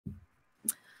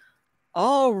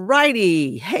All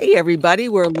righty. Hey, everybody.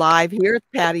 We're live here at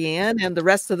PattyAnne and the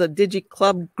rest of the Digi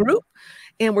Club group.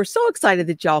 And we're so excited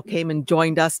that y'all came and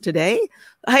joined us today.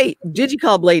 Hey, Digi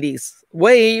Club ladies,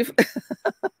 wave.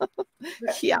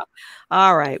 Yeah.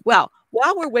 All right. Well,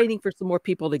 while we're waiting for some more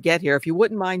people to get here, if you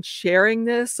wouldn't mind sharing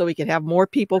this so we can have more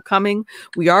people coming,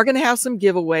 we are going to have some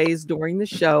giveaways during the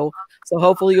show. So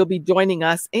hopefully you'll be joining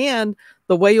us. And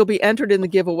the way you'll be entered in the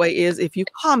giveaway is if you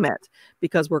comment,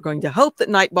 because we're going to hope that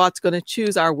Nightbot's going to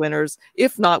choose our winners.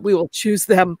 If not, we will choose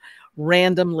them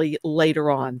randomly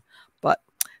later on.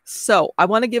 So I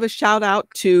want to give a shout out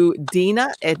to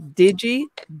Dina at Digi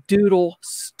Doodle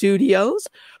Studios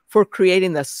for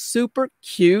creating the super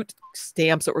cute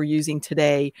stamps that we're using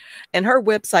today. And her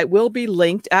website will be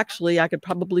linked. Actually, I could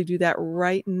probably do that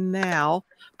right now.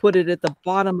 Put it at the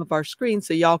bottom of our screen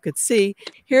so y'all could see.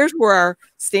 Here's where our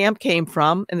stamp came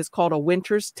from, and it's called A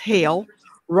Winter's Tale.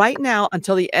 Right now,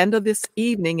 until the end of this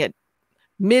evening at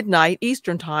midnight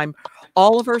Eastern time,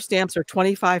 all of her stamps are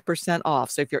 25%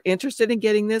 off. So if you're interested in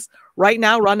getting this right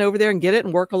now, run over there and get it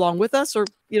and work along with us, or,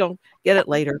 get it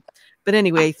later. But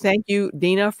anyway, thank you,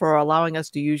 Dina, for allowing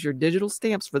us to use your digital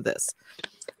stamps for this.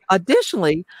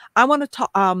 Additionally, I want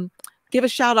to give a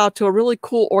shout out to a really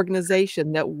cool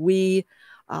organization that we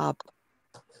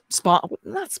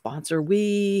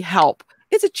we help.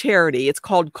 It's a charity. It's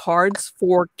called Cards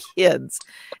for Kids,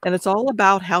 and it's all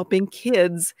about helping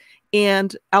kids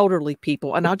and elderly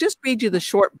people. And I'll just read you the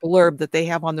short blurb that they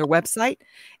have on their website,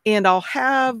 and I'll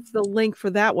have the link for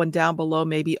that one down below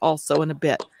maybe also in a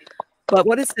bit. But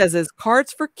what it says is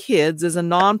Cards for Kids is a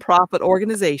nonprofit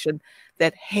organization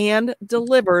that hand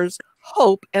delivers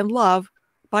hope and love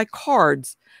by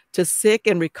cards to sick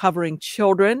and recovering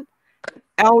children,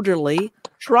 elderly,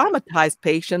 traumatized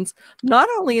patients, not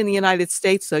only in the United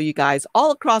States, though, you guys,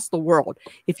 all across the world.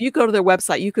 If you go to their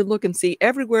website, you can look and see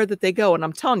everywhere that they go. And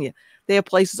I'm telling you, they have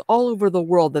places all over the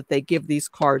world that they give these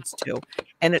cards to,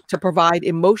 and to provide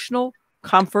emotional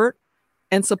comfort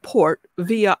and support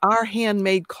via our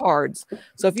handmade cards.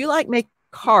 So if you make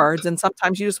cards and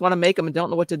sometimes you just want to make them and don't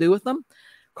know what to do with them,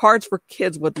 Cards for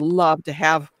Kids would love to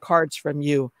have cards from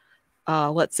you.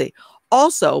 Let's see.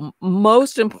 Also,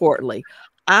 most importantly,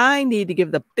 I need to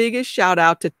give the biggest shout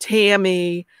out to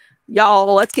Tammy.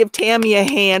 Y'all, let's give Tammy a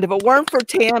hand. If it weren't for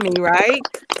Tammy, right,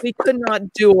 we could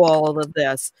not do all of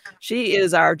this. She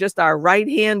is just our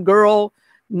right-hand girl,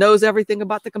 knows everything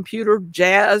about the computer,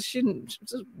 jazz. She's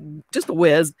just a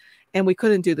whiz. And we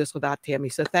couldn't do this without Tammy.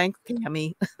 So thanks,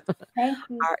 Tammy. Thank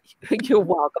you. All right. You're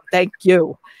welcome. Thank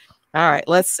you. All right,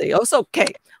 let's see. Oh, so,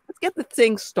 okay. Let's get the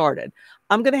thing started.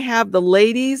 I'm going to have the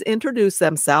ladies introduce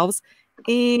themselves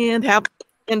and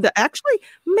actually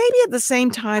maybe at the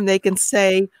same time they can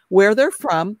say where they're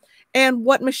from and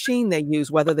what machine they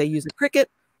use, whether they use a Cricut,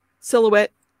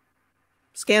 Silhouette,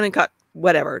 Scan and Cut,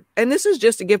 whatever. And this is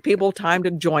just to give people time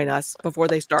to join us before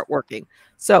they start working.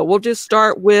 So we'll just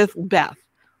start with Beth.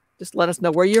 Just let us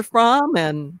know where you're from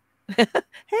and hey,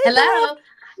 hello. Beth.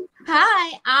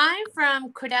 Hi, I'm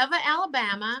from Cordova,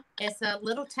 Alabama. It's a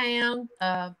little town.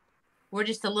 We're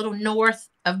just a little north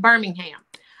of Birmingham.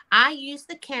 I use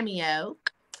the Cameo,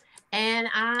 and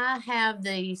I have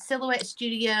the Silhouette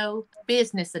Studio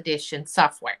Business Edition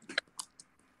software.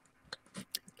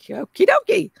 Okie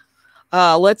dokie.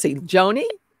 Let's see. Joni?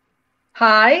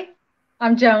 Hi,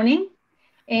 I'm Joni,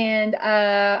 and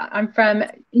I'm from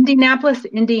Indianapolis,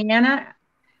 Indiana,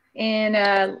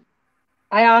 and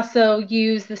I also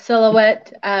use the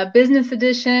Silhouette Business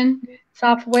Edition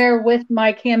software with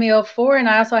my Cameo 4, and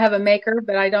I also have a Maker,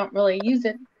 but I don't really use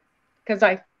it because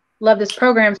I love this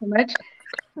program so much.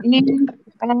 And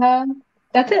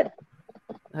that's it.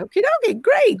 Okie dokie,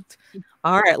 great.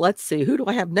 All right, let's see. Who do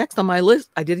I have next on my list?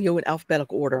 I did go in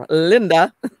alphabetical order.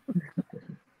 Linda.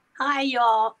 Hi,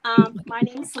 y'all. My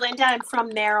name's Linda. I'm from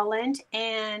Maryland,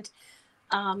 and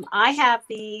I have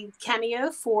the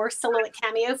Cameo 4, Silhouette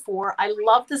Cameo 4. I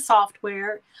love the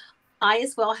software. I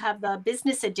as well have the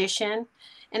Business Edition.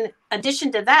 In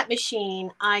addition to that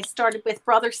machine, I started with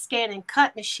Brother Scan and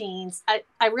Cut machines.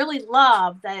 I really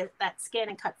love that scan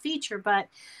and cut feature, but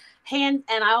and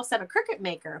I also have a Cricut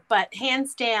maker, but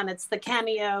hands down, it's the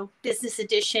Cameo Business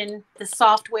Edition, the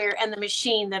software, and the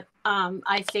machine that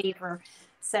I favor.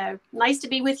 So nice to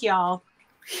be with y'all.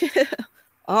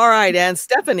 All right, and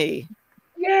Stephanie.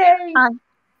 Yay!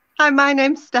 Hi, my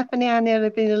name's Stephanie. I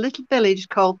live in a little village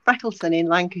called Freckleston in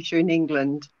Lancashire in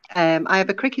England. I have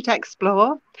a Cricut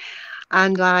Explorer,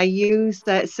 and I use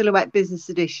the Silhouette Business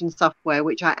Edition software,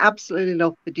 which I absolutely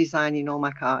love for designing all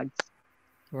my cards.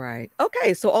 Right.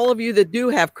 Okay, so all of you that do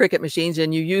have Cricut machines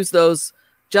and you use those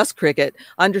just Cricut,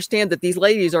 understand that these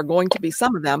ladies are going to be,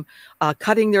 some of them,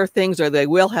 cutting their things, or they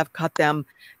will have cut them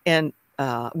and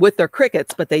with their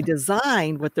Cricuts, but they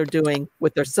designed what they're doing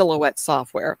with their Silhouette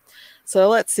software. So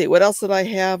let's see, what else did I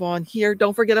have on here?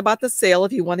 Don't forget about the sale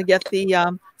if you want to get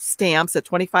the stamps at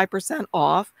 25%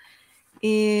 off.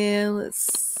 And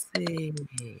let's see.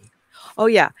 Oh,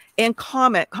 yeah. And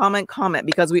comment,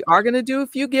 because we are going to do a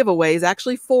few giveaways,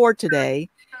 actually 4 today.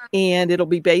 And it'll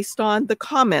be based on the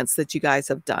comments that you guys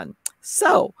have done.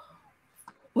 So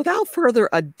without further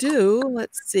ado,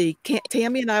 let's see.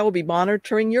 Tammy and I will be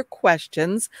monitoring your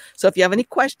questions. So if you have any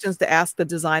questions to ask the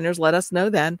designers, let us know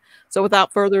then. So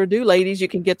without further ado, ladies, you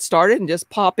can get started and just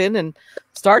pop in and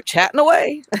start chatting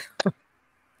away.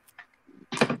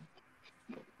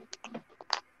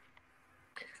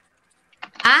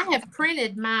 I have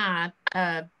printed my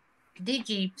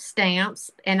Digi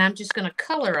stamps, and I'm just going to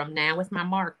color them now with my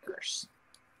markers.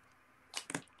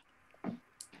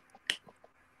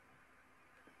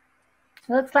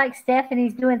 Looks like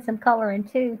Stephanie's doing some coloring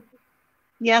too.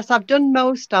 Yes, I've done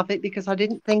most of it because I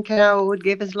didn't think an hour would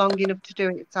give us long enough to do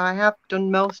it. So I have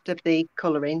done most of the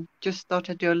colouring. Just thought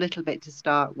I'd do a little bit to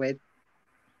start with.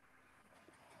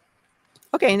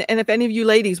 Okay, and if any of you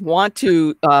ladies want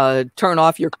to turn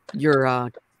off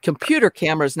your computer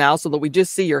cameras now so that we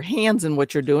just see your hands and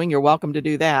what you're doing, you're welcome to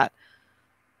do that.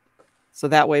 So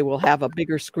that way we'll have a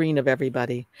bigger screen of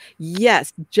everybody.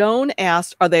 Yes, Joan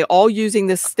asked, are they all using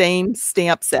the same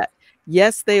stamp set?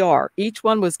 Yes, they are. Each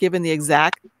one was given the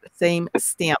exact same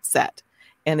stamp set.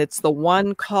 And it's the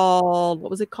one called,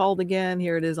 what was it called again?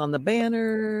 Here it is on the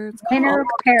banner. It's Winner's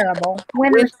Parable.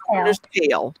 Winner's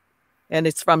Tale. And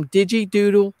it's from Digi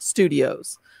Doodle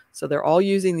Studios. So they're all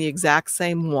using the exact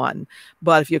same one.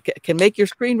 But if you can make your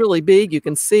screen really big, you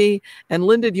can see. And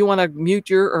Linda, do you want to mute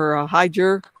your or hide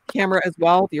your camera as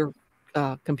well, your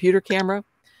computer camera?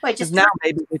 Wait, just now turn,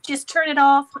 maybe just turn it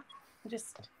off.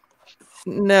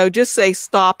 No, just say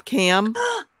stop cam.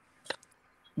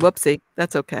 Whoopsie,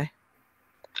 that's okay.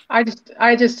 I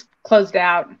just closed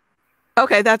out.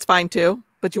 Okay, that's fine too.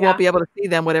 But you won't be able to see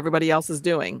them what everybody else is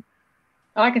doing.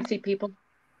 Oh, I can see people.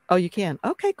 Oh, you can.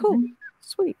 Okay, cool. Mm-hmm.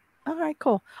 Sweet. All right,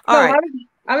 cool. All right.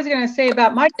 I was going to say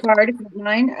about my card, if you don't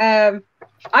mind.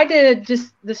 I did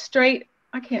just the straight.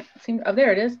 I can't seem. Oh,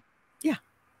 there it is. Yeah.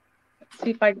 Let's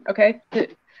see if I. Okay.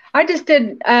 I just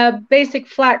did a basic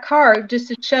flat card just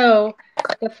to show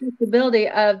the flexibility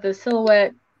of the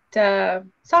Silhouette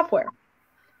software.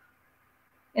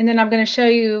 And then I'm going to show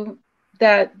you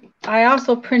that I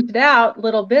also printed out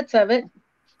little bits of it,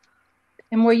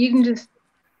 and where you can just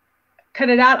cut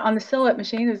it out on the Silhouette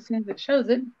machine as soon as it shows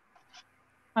it.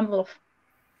 I'm a little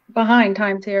behind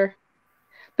times here.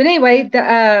 But anyway, you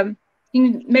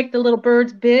can make the little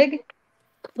birds big,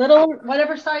 little,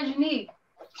 whatever size you need.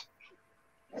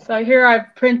 So here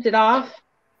I've printed off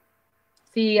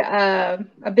the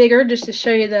a bigger just to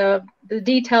show you the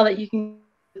detail that you can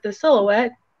with the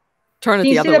Silhouette. Turn it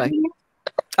the other way.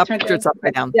 It's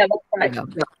upside down. Yeah, that's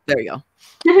right. There you go.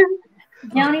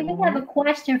 Joni, we have a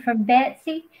question from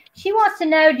Betsy. She wants to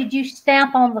know, did you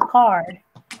stamp on the card?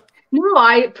 No,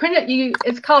 I printed you.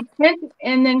 It's called print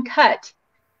and then cut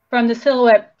from the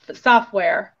Silhouette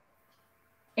software,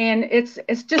 and it's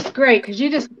just great because you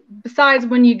just, besides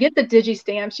when you get the Digi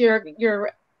Stamps,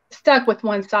 you're stuck with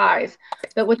one size,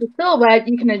 but with the Silhouette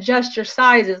you can adjust your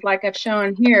sizes like I've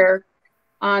shown here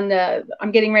on the.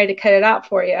 I'm getting ready to cut it out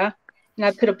for you, and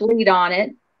I put a bleed on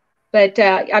it, but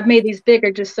I've made these bigger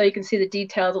just so you can see the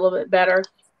details a little bit better.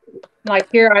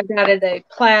 Like here, I've added a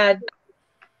plaid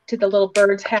to the little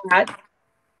bird's hat,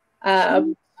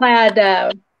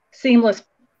 plaid seamless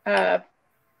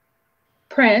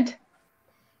print,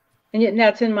 and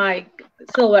that's in my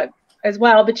Silhouette as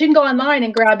well. But you can go online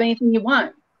and grab anything you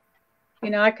want.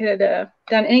 You know, I could have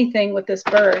done anything with this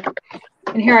bird.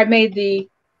 And here I made the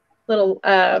little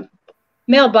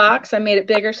mailbox. I made it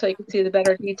bigger so you can see the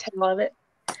better detail of it.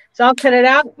 So I'll cut it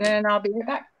out and I'll be right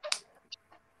back.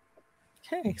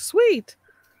 Okay, sweet.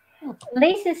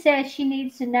 Lisa says she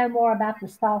needs to know more about the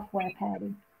software,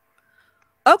 Patty.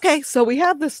 Okay, so we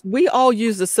have this. We all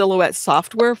use the Silhouette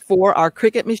software for our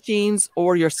Cricut machines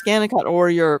or your ScanNCut or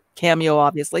your Cameo,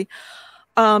 obviously.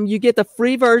 You get the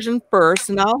free version first,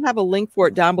 and I'll have a link for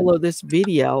it down below this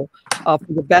video for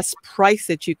the best price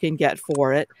that you can get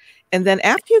for it. And then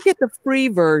after you get the free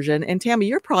version, and Tammy,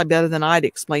 you're probably better than I to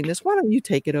explain this. Why don't you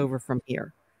take it over from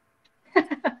here?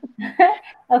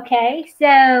 Okay,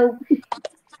 so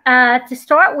to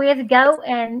start with, go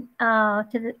and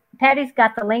Patty's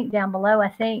got the link down below, I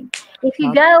think. If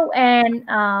you go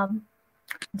and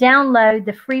download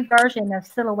the free version of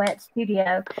Silhouette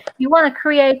Studio. You want to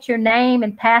create your name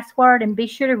and password and be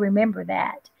sure to remember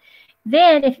that.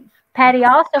 Then if Patty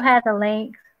also has a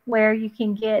link where you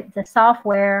can get the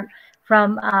software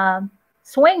from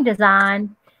Swing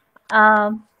Design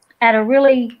at a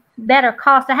really better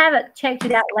cost. I haven't checked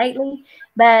it out lately,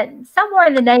 but somewhere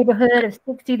in the neighborhood of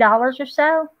 $60 or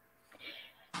so.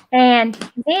 And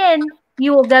then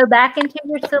you will go back into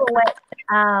your Silhouette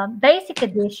Basic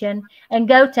Edition and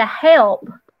go to Help.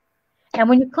 And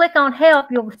when you click on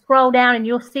Help, you'll scroll down and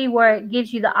you'll see where it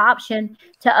gives you the option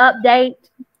to update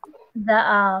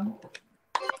the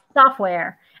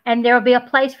software. And there will be a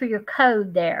place for your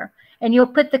code there. And you'll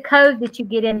put the code that you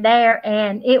get in there,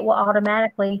 and it will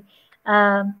automatically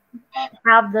have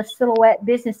the Silhouette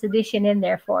Business Edition in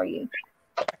there for you.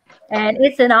 And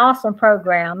it's an awesome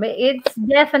program. It's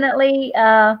definitely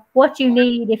what you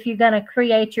need if you're going to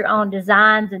create your own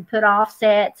designs and put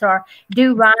offsets or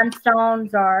do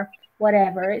rhinestones or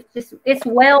whatever. It's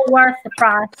well worth the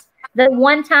price, the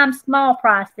one-time small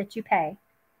price that you pay.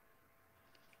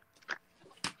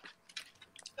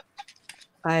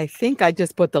 I think I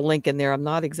just put the link in there. I'm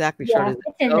not exactly sure. Yeah,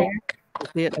 it's in there.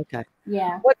 See it? Okay.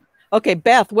 Yeah. Okay,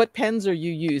 Beth, what pens are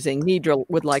you using? Nidra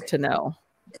would like to know.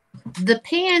 The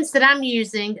pens that I'm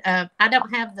using, I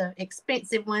don't have the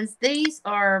expensive ones. These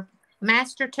are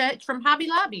Master Touch from Hobby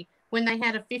Lobby when they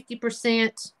had a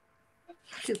 50%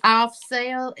 off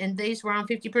sale, and these were on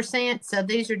 50%. So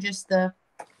these are just the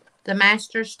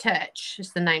Master's Touch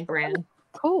is the name brand.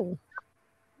 Cool.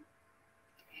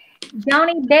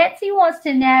 Joni, Betsy wants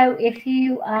to know if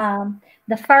you,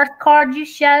 the first card you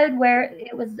showed where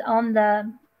it was on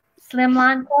the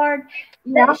slimline card,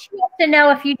 yeah. She wants to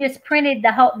know if you just printed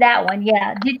that one.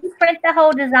 Yeah. Did you print the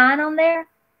whole design on there?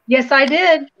 Yes, I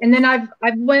did. And then I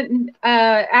went and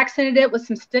accented it with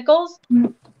some stickles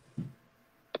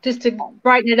just to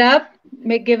brighten it up,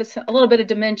 give us a little bit of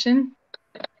dimension.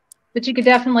 But you could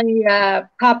definitely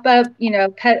pop up,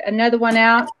 cut another one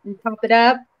out and pop it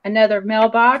up, another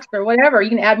mailbox or whatever. You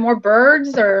can add more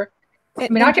birds or,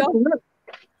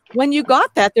 when you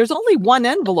got that, there's only one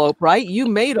envelope, right? You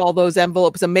made all those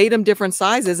envelopes and made them different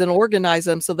sizes and organized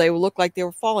them so they would look like they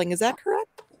were falling. Is that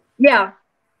correct? Yeah.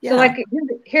 So like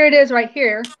here it is right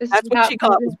here. That's what she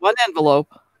got, was one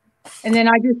envelope. And then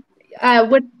I just,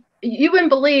 what you wouldn't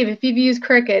believe if you've used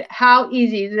Cricut, how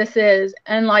easy this is,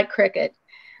 unlike Cricut.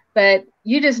 But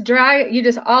you just drag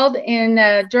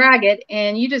it,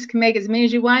 and you just can make as many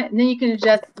as you want, and then you can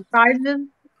adjust the sizes.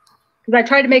 Because I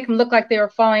tried to make them look like they were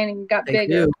falling and got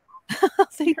bigger.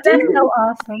 That's so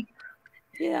awesome.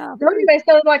 Yeah. So anyway,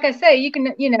 so like I say, you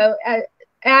can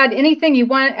add anything you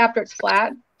want after it's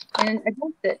flat and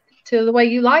adjust it to the way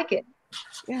you like it.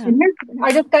 Yeah. And here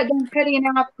I just got done cutting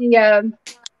out the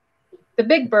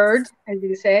big bird, as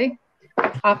you say,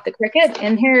 off the Cricut,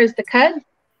 and here is the cut.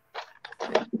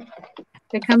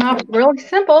 They come out really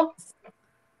simple.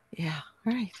 Yeah,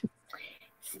 right.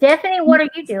 Stephanie, what are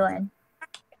you doing?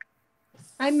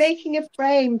 I'm making a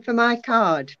frame for my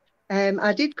card.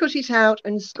 I did cut it out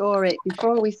and score it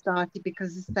before we started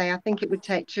because, as I say, I think it would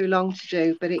take too long to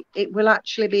do, but it will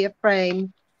actually be a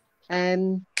frame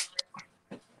that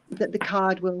the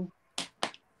card will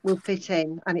fit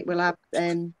in, and it will have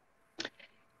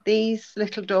these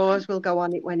little doors will go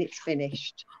on it when it's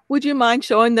finished. Would you mind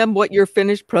showing them what your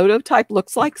finished prototype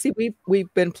looks like? See,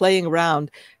 we've been playing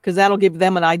around because that'll give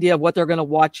them an idea of what they're going to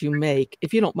watch you make.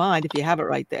 If you don't mind, if you have it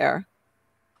right there.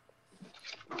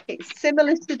 It's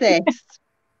similar to this.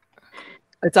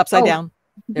 It's upside down.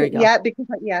 There you go.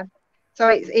 Yeah, so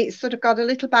it's sort of got a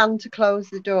little band to close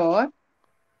the door,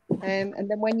 and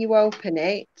then when you open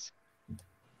it,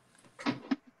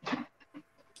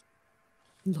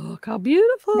 look how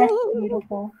beautiful. That's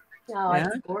beautiful. Oh, yeah,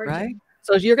 it's gorgeous. Right.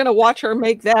 So you're going to watch her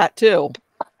make that too.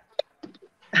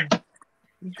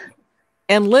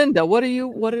 And Linda,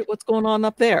 what's going on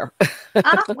up there?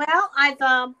 Well,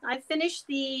 I've finished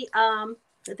the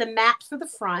map for the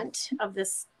front of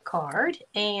this card,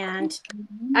 and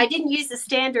I didn't use the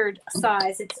standard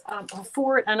size. It's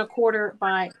 4 1/4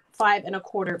 by 5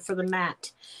 1/4 for the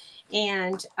mat.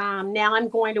 And now I'm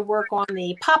going to work on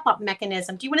the pop-up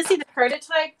mechanism. Do you want to see the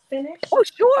prototype finished? Oh,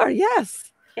 sure.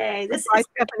 Yes. Okay. This is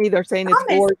Stephanie. They're saying it's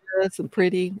gorgeous and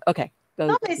pretty. Okay.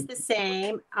 Always the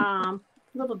same. A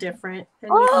little different.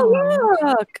 Oh,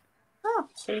 look. Oh,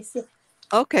 Chasey.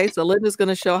 Okay, so Linda's going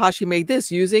to show how she made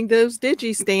this using those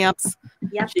Digi Stamps.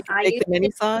 Yep. She can make them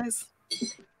any size.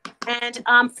 And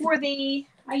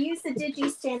I used the Digi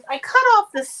Stamps. I cut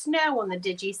off the snow on the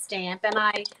Digi Stamp, and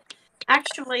I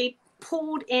actually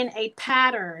pulled in a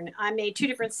pattern. I made 2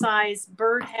 different size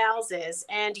bird houses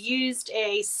and used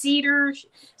a cedar,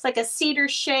 it's like a cedar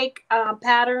shake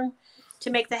pattern to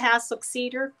make the house look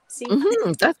cedar. See?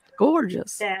 That's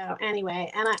gorgeous. So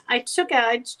anyway, and I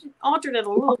altered it a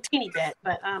little teeny bit,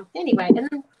 but anyway, and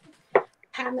then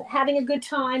having a good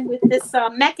time with this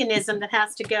mechanism that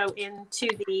has to go into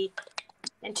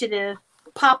the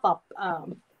pop-up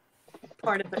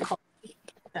part of the card.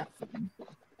 So,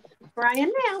 where I am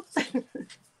now.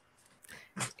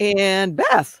 And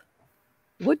Beth,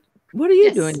 what are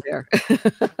you doing there?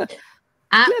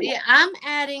 I'm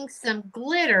adding some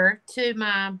glitter to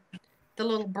the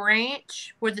little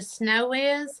branch where the snow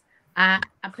is. I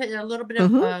put a little bit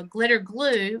of glitter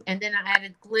glue, and then I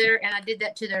added glitter, and I did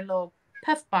that to their little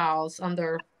puff balls on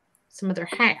some of their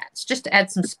hats, just to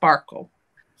add some sparkle.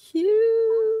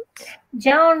 Cute.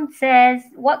 Joan says,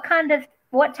 what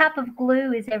type of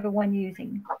glue is everyone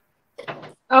using?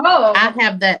 Oh, I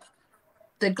have the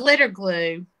glitter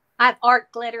glue. I have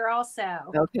art glitter also.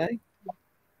 Okay.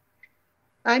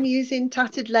 I'm using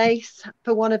tattered lace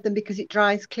for one of them because it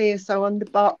dries clear, so on the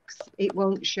box it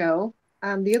won't show.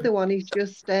 And the other one is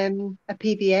just a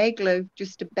PVA glue,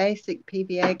 just a basic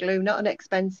PVA glue, not an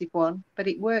expensive one, but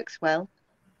it works well.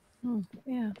 Oh,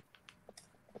 yeah.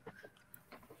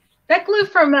 that glue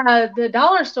from the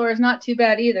dollar store is not too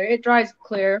bad either. It dries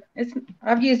clear.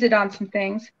 I've used it on some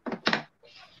things. Have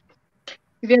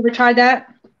you ever tried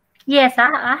that? Yes,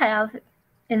 I have.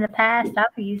 In the past,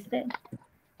 I've used it.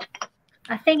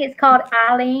 I think it's called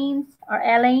Eileen's.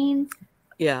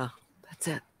 Yeah, that's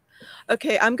it.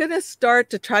 Okay, I'm going to start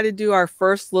to try to do our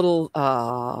first little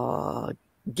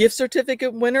gift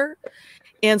certificate winner.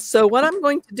 And so what I'm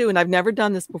going to do, and I've never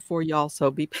done this before, y'all, so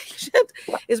be patient,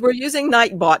 is we're using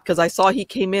Nightbot because I saw he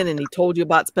came in and he told you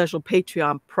about special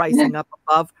Patreon pricing up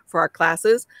above for our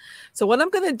classes. So what I'm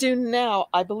going to do now,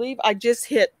 I believe I just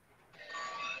hit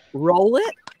roll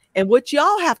it. And what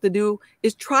y'all have to do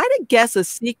is try to guess a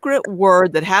secret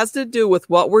word that has to do with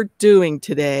what we're doing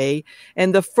today.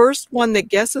 And the first one that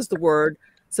guesses the word,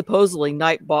 supposedly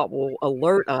Nightbot will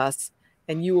alert us,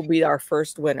 and you will be our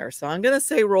first winner. So I'm going to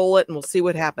say roll it, and we'll see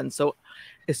what happens. So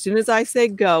as soon as I say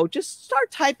go, just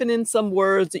start typing in some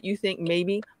words that you think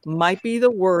maybe might be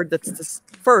the word that's the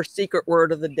first secret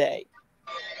word of the day.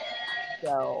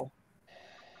 So,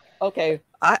 okay.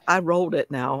 I rolled it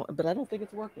now, but I don't think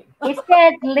it's working. It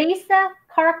says Lisa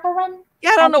Corcoran.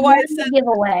 Yeah, I don't know why it says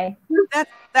giveaway.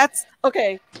 That's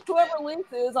okay. Whoever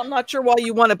Lisa is, I'm not sure why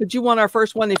you want it, but you want our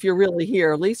first one if you're really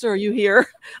here. Lisa, are you here?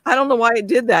 I don't know why it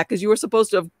did that because you were supposed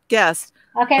to have guessed.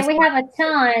 Okay, we have a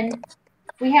ton.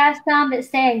 We have some that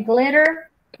say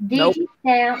glitter, Digi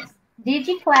Stamps,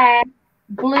 Digi Class,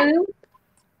 glue,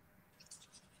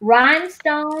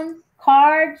 rhinestones,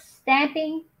 cards,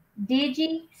 stamping,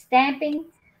 Digi stamping,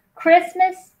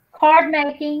 Christmas, card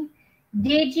making,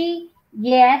 Digi,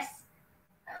 yes.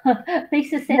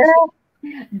 Lisa says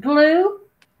glue,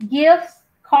 gifts,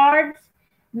 cards,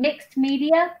 mixed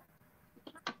media.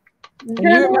 And you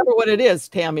remember what it is,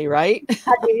 Tammy, right?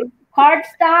 I do.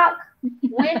 Cardstock,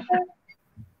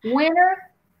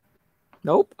 winter.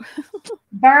 Nope.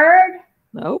 Bird.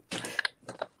 Nope.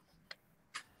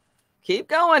 Keep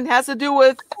going. Has to do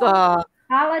with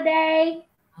holiday,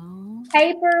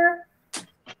 paper,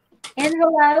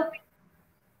 envelope,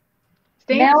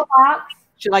 mailbox.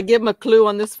 Should I give him a clue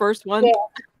on this first one? Yeah.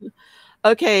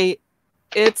 Okay.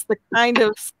 It's the kind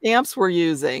of stamps we're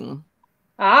using.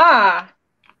 Ah.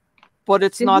 But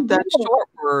it's not that short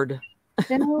word.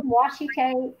 Food, washi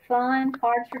tape, fun,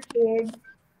 cards for kids.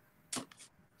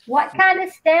 What kind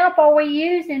of stamp are we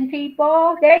using,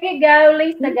 people? There you go.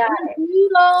 Lisa got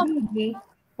it.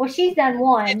 Well, she's done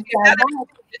one. So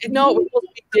no, it was supposed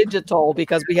to be digital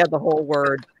because we had the whole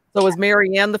word. So was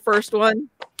Marianne the first one?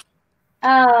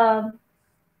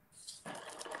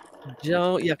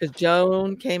 Joan, yeah, because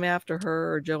Joan came after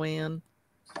her, or Joanne.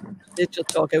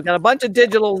 Digital. Okay, we've got a bunch of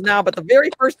digitals now, but the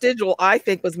very first digital I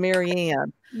think was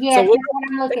Marianne. Yeah, so that's what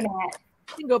I'm looking at.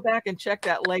 You can go back and check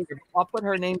that later. I'll put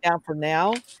her name down for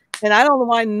now. And I don't know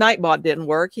why Nightbot didn't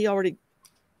work. He already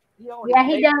yeah,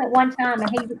 he done it one time and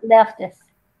he left us.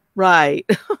 Right.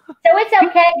 So it's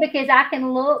okay because I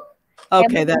can look.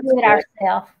 Okay, that's do it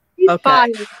ourselves.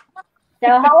 Okay.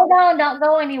 So hold on, don't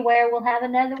go anywhere. We'll have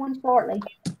another one shortly.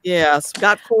 Yes,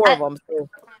 got 4 of them. So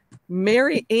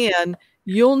Mary Ann,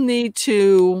 you'll need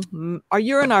to,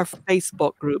 you're in our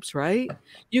Facebook groups, right?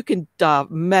 You can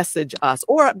message us,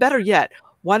 or better yet,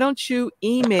 why don't you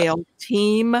email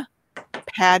team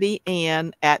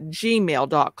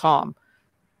PattyAnne@gmail.com,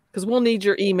 because we'll need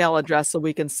your email address so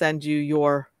we can send you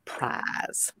your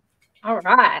prize. All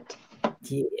right.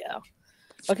 Yeah.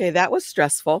 Okay, that was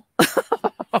stressful.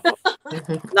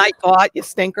 Nightbot, you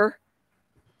stinker.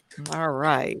 All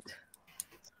right.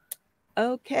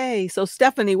 Okay, so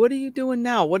Stephanie, what are you doing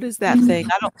now? What is that thing?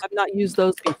 I've not used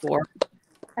those before.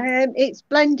 It's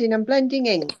blending. I'm blending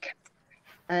ink.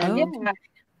 Oh.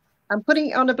 I'm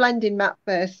putting it on a blending mat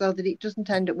first so that it doesn't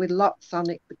end up with lots on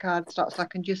it, the cardstock, so I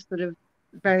can just sort of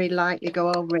very lightly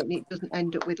go over it and it doesn't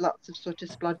end up with lots of sort of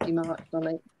splodgy marks on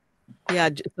it. Yeah,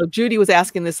 so Judy was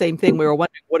asking the same thing. We were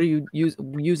wondering, what are you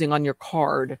using on your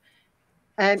card?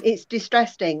 It's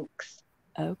distressed inks.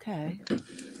 Okay.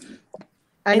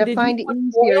 And I find it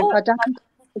easier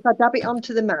if I dab it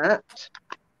onto the mat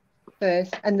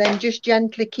first and then just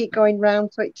gently keep going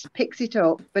round so it picks it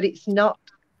up, but it's not,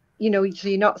 you know, so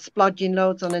you're not splodging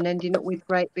loads on and ending up with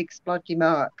great big splodgy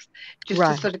marks. Just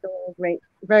to sort of go over it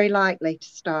very lightly to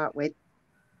start with.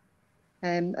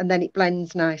 And then it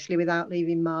blends nicely without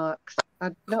leaving marks.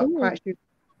 I'm not quite sure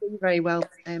very well.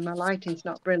 My lighting's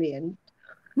not brilliant.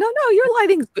 No, your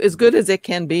lighting's as good as it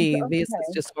can be. This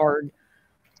is just hard.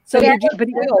 So did you feel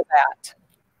that?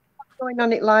 Going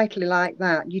on it lightly like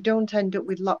that, you don't end up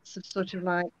with lots of sort of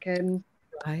like areas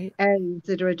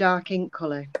that are a dark ink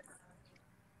colour.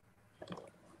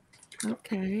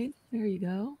 Okay, there you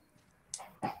go.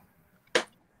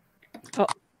 Oh,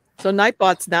 so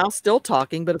Nightbot's now still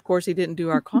talking, but of course he didn't do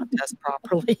our contest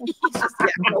properly.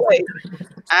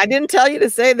 I didn't tell you to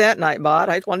say that, Nightbot.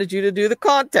 I wanted you to do the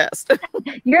contest.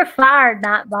 You're fired,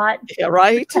 Nightbot. Yeah,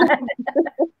 right?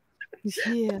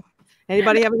 Yeah.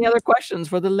 Anybody have any other questions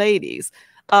for the ladies?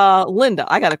 Linda,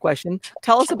 I got a question.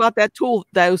 Tell us about that tool,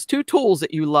 those two tools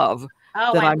that you love.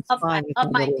 Oh, that I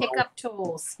love my pickup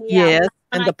tools. Yeah. Yes,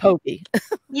 and the pokey.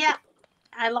 Yeah.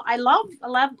 I love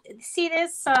see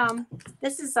this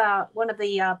this is one of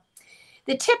the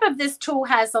tip of this tool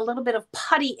has a little bit of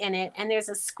putty in it, and there's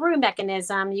a screw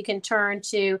mechanism you can turn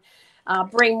to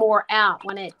bring more out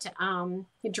when it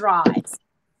dries.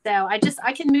 So I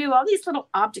can move all these little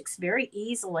objects very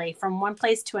easily from one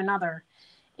place to another.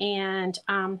 And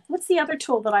what's the other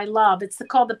tool that I love? It's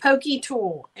called the pokey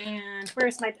tool. And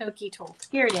where's my pokey tool?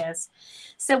 Here it is.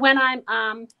 So when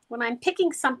I'm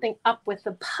picking something up with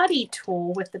the putty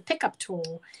tool, with the pickup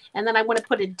tool, and then I want to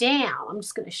put it down, I'm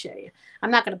just going to show you.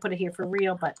 I'm not going to put it here for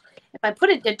real, but if I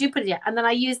do put it down, and then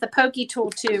I use the pokey tool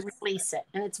to release it.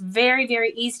 And it's very,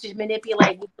 very easy to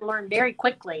manipulate. You can learn very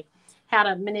quickly how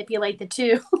to manipulate the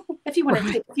two if you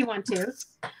want to.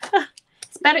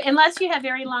 It's better unless you have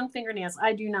very long fingernails.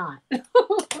 I do not.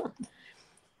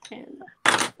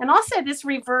 and also this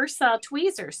reverse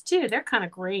tweezers too. They're kind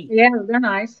of great. Yeah, they're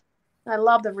nice. I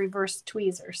love the reverse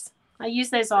tweezers. I use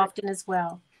those often as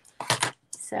well.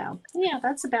 So yeah,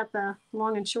 that's about the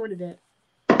long and short of it.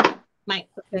 Mike.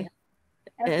 Okay.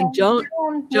 And Joan.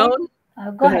 Go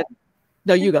ahead.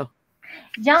 No, you go.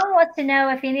 John wants to know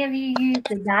if any of you use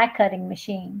the die cutting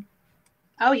machine.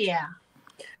 Oh yeah.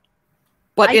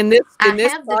 But in this have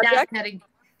project? The die cutting.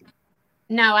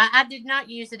 No, I did not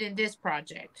use it in this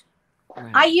project.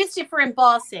 Right. I used it for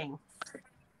embossing.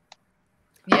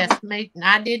 Yes,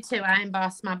 I did too. I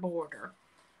embossed my border.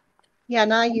 Yeah,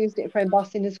 and I used it for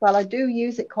embossing as well. I do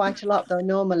use it quite a lot though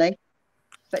normally,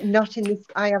 but not in this.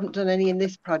 I haven't done any in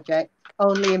this project.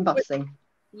 Only embossing.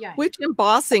 Yeah. Which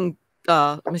embossing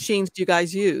machines do you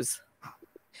guys use?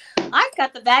 I've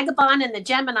got the Vagabond and the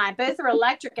Gemini. Both are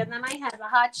electric, and then I have a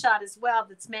Hot Shot as well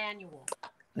that's manual.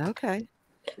 Okay.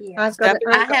 Yeah. I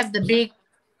have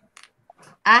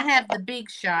the big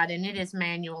shot, and it is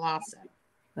manual also.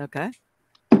 Okay.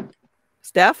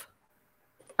 Steph?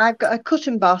 I've got a cut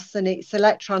and emboss, and it's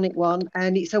electronic one,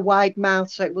 and it's a wide mouth,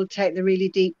 so it will take the really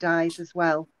deep dies as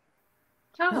well.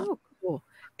 Oh, cool.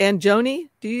 And Joni,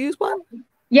 do you use one?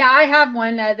 Yeah, I have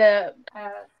one, the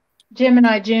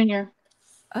Gemini Junior.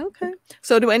 Okay.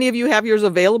 So do any of you have yours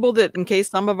available that in case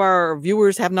some of our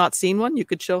viewers have not seen one, you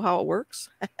could show how it works?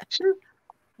 Sure.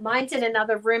 Mine's in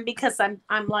another room because I'm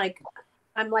like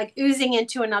oozing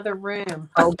into another room.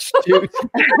 Oh, shoot.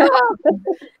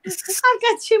 I've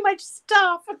got too much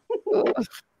stuff.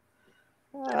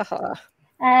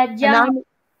 John,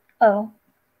 go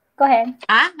ahead.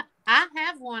 I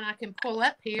have one I can pull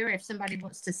up here if somebody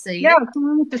wants to see. Yeah, if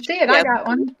someone wants to see it, I got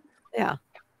one. Yeah.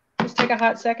 Just take a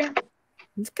hot second.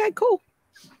 Okay, cool.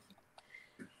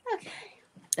 Okay.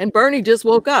 And Bernie just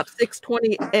woke up,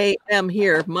 6:20 a.m.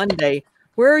 here, Monday.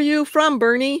 Where are you from,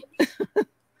 Bernie?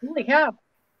 Holy cow.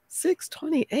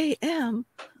 6:20 a.m.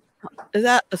 Is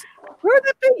that, where would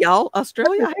that be, y'all?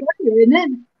 Australia? Isn't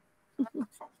it?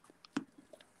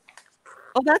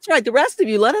 Oh, that's right. The rest of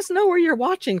you, let us know where you're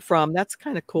watching from. That's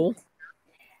kind of cool.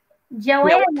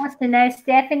 Joanne wants to know,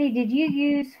 Stephanie, did you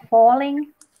use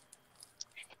foiling?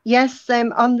 Yes,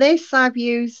 on this I've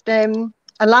used a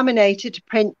laminator to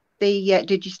print the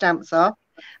Digi Stamps off,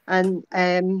 and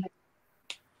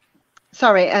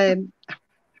sorry, I've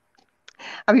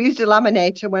used a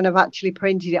laminator when I've actually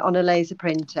printed it on a laser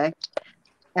printer.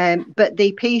 But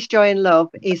the Peace, Joy and Love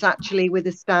is actually with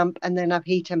a stamp, and then I've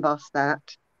heat embossed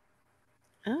that.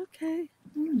 Okay.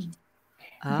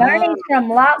 Bernie's from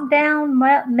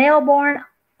Lockdown, Melbourne,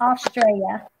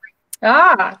 Australia.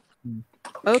 Ah,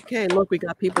 Okay, look, we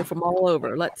got people from all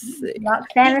over. Let's see.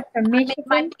 Roxana's from I made Michigan.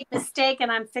 my big mistake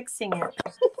and I'm fixing it.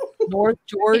 North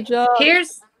Georgia,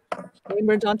 Here's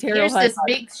Cambridge, Ontario. here's this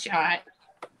big shot.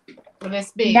 Well,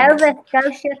 this big. Nova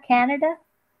Scotia, Canada.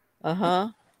 Uh-huh.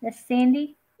 That's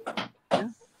Cindy. Yeah.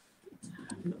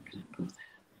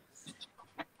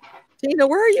 Tina,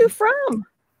 where are you from?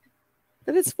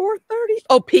 That it's 4:30.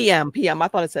 Oh, PM. I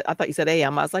thought you said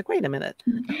AM. I was like, wait a minute.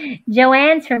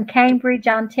 Joanne's from Cambridge,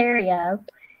 Ontario.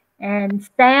 And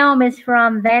Sam is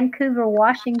from Vancouver,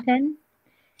 Washington.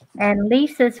 And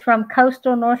Lisa's from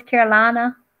coastal North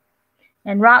Carolina.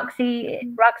 And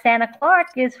Roxana Clark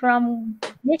is from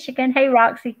Michigan. Hey,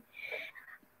 Roxy.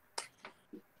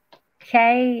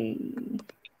 Okay.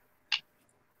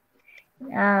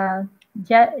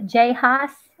 Jay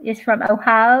Haas is from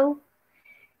Ohio.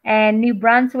 And New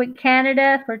Brunswick,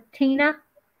 Canada for Tina.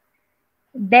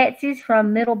 Betsy's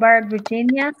from Middleburg,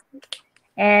 Virginia.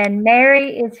 And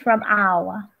Mary is from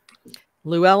Iowa.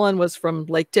 Llewellyn was from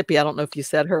Lake Tippy. I don't know if you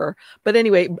said her. But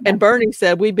anyway, and Bernie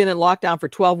said, we've been in lockdown for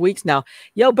 12 weeks now.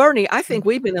 Yo, Bernie, I think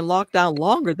we've been in lockdown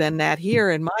longer than that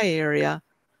here in my area.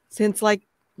 Since like,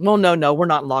 well, no, we're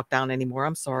not in lockdown anymore.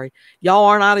 I'm sorry. Y'all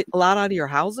aren't allowed out of your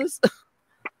houses?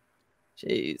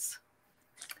 Jeez.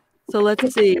 So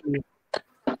let's see.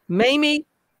 Mamie,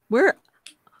 we're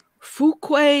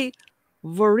Fuquay,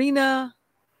 Varina,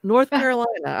 North Carolina.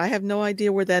 I have no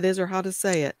idea where that is or how to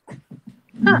say it.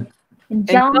 Huh. And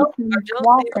John Walton.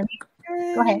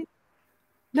 Go ahead.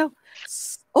 No.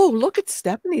 Oh, look at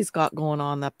Stephanie's got going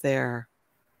on up there.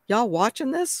 Y'all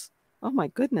watching this? Oh my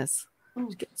goodness.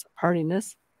 Let's get some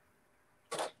hardiness.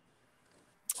 So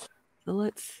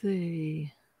let's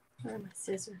see. Where are my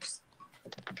scissors?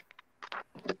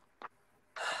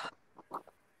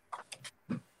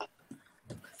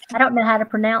 I don't know how to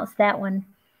pronounce that one.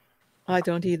 I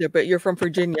don't either, but you're from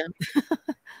Virginia.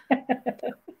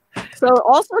 So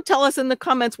also tell us in the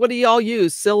comments, what do y'all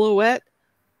use? Silhouette,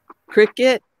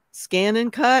 Cricut, Scan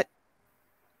and Cut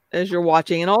as you're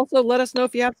watching. And also let us know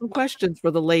if you have some questions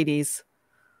for the ladies.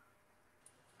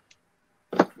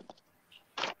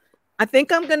 I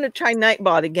think I'm going to try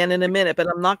Nightbot again in a minute, but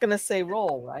I'm not going to say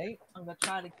roll, right? I'm going to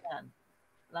try it again.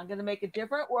 And I'm going to make a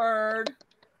different word.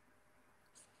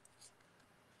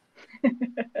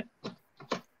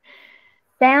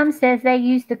 Sam says they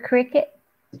use the Cricut.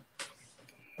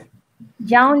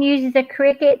 Joan uses a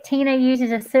Cricut. Tina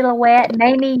uses a Silhouette.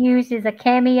 Mamie uses a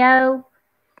Cameo.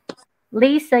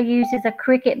 Lisa uses a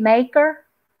Cricut Maker.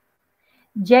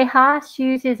 Jay Haas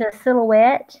uses a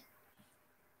Silhouette.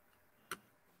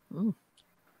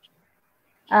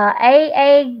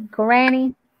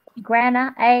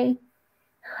 Grana A.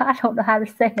 I don't know how to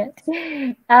say it.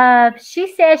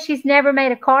 She says she's never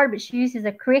made a card, but she uses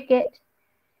a Cricut.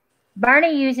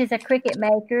 Bernie uses a Cricut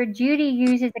Maker. Judy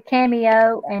uses a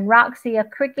Cameo, and Roxy a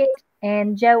Cricut,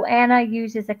 and Joanna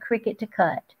uses a Cricut to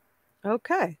cut.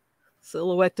 Okay.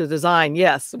 Silhouette to design.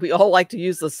 Yes, we all like to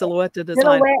use the Silhouette to design.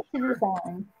 Silhouette to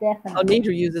design, definitely. Oh,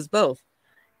 Nidra uses both.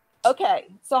 Okay,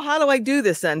 so how do I do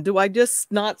this then? Do I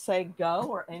just not say go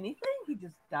or anything? He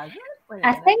just does it?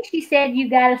 I think she said you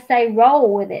got to say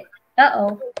roll with it.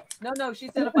 Uh-oh. No, she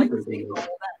said if I say roll,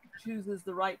 that chooses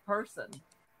the right person.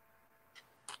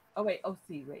 Oh, wait. Oh,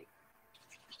 see, wait.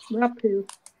 Rapu.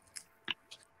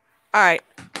 All right.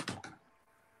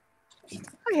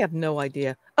 I have no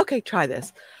idea. Okay, try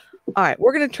this. All right,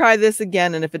 we're going to try this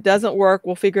again, and if it doesn't work,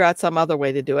 we'll figure out some other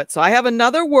way to do it. So I have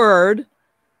another word.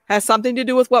 Has something to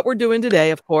do with what we're doing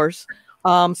today, of course.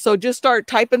 So just start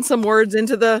typing some words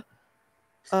into the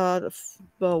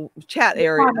chat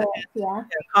area,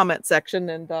 comment section,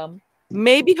 and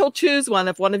maybe he'll choose one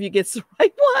if one of you gets the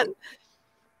right one.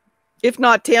 If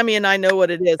not, Tammy and I know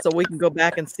what it is, so we can go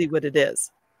back and see what it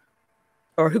is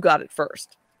or who got it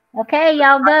first. Okay,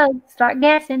 y'all go. Start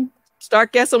guessing.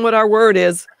 Start guessing what our word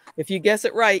is. If you guess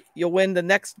it right, you'll win the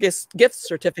next gift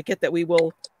certificate that we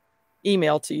will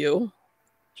email to you.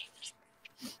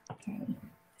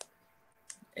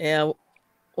 And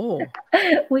oh,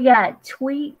 we got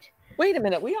tweet. Wait a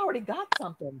minute, we already got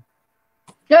something.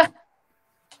 Yeah.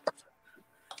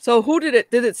 So who did it?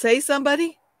 Did it say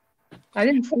somebody? I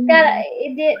didn't see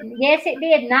it. Did. Yes, it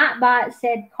did. Nightbot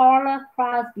said Carla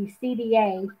Crosby,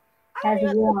 CDA. has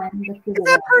one. Is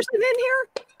that person in here?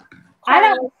 I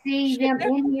don't see them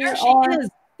in here.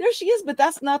 There she is, but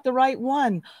that's not the right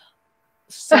one.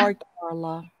 Sorry,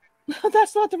 Carla.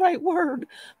 That's not the right word.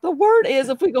 The word is,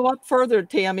 if we go up further,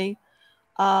 Tammy,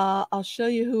 I'll show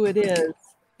you who it is.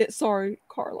 Sorry,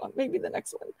 Carla. Maybe the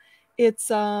next one. It's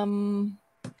the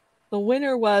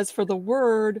winner was for the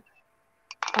word.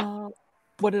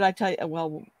 What did I tell you?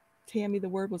 Well, Tammy, the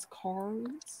word was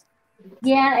cards.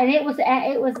 Yeah, and it was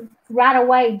right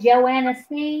away. Joanna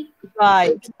C.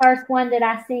 Right. The first one that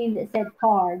I seen that said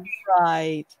cards.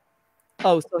 Right.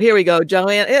 Oh, so here we go,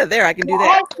 Joanne. Yeah, there, I can do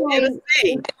that. Actually,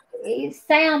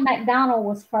 Sam McDonald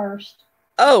was first.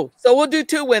 Oh, so we'll do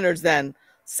two winners then.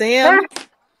 Sam.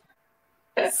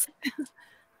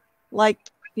 Like,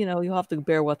 you'll have to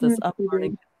bear with us. I'm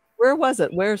learning. Where was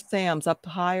it? Where's Sam's? Up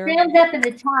higher? Sam's up at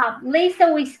the top.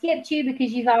 Lisa, we skipped you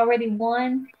because you've already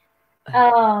won.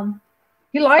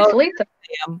 He likes Lisa.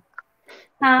 Sam.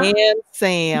 And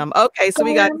Sam. Okay, so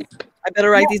we got, I better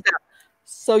write these down.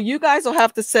 So you guys will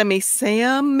have to send me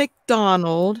Sam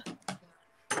McDonald.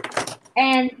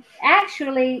 And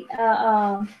actually,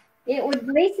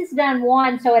 Lisa's done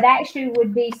one, so it actually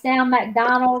would be Sam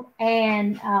McDonald,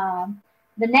 and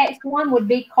the next one would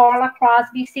be Carla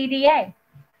Crosby CDA.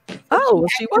 Oh,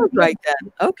 she was right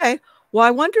then. Okay. Well,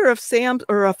 I wonder if Sam's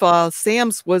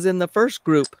was in the first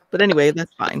group, but anyway,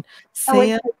 that's fine.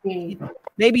 Sam,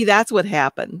 maybe that's what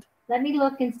happened. Let me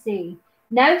look and see.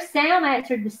 No, Sam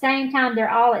answered the same time.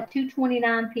 They're all at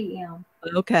 2:29 p.m.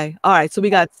 Okay. All right. So we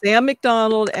got Sam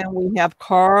McDonald and we have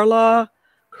Carla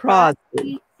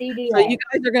Crosby. So you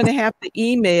guys are going to have to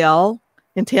email,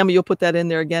 and Tammy, you'll put that in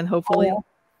there again, hopefully. Oh,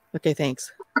 yeah. Okay.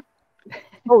 Thanks.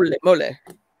 Holy moly.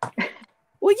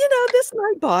 Well, this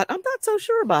Nightbot, I'm not so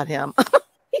sure about him.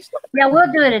 Yeah,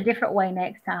 we'll do it a different way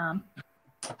next time.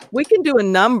 We can do a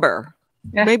number.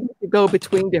 Yeah. Maybe we could go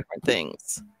between different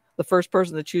things. The first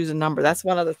person to choose a number. That's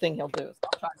one other thing he'll do. So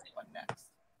I'll try to see one next.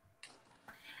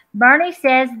 Bernie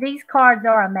says these cards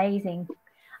are amazing.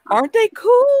 Aren't they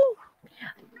cool?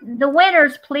 The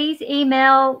winners, please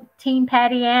email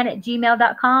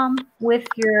teampattyAnne@gmail.com with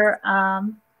your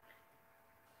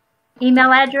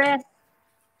email address.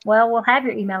 Well, we'll have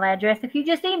your email address if you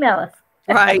just email us.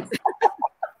 Right.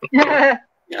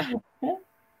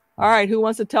 All right. Who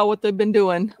wants to tell what they've been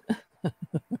doing?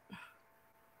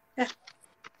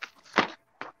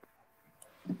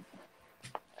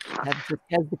 Has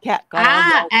the cat gone?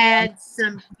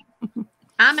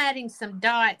 I'm adding some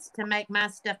dots to make my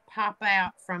stuff pop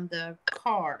out from the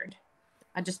card.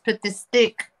 I just put this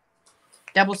thick,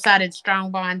 double-sided strong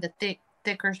bond, the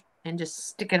thicker, and just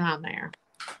stick it on there.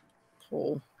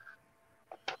 Cool.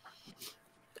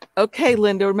 Okay,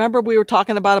 Linda, remember we were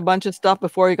talking about a bunch of stuff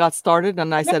before you got started,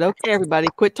 and I said, okay, everybody,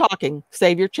 quit talking.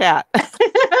 Save your chat. We've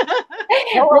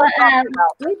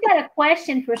got a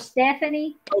question for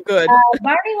Stephanie. Oh, good.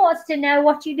 Barney wants to know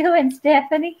what you're doing,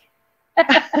 Stephanie.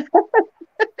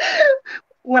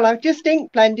 Well, I've just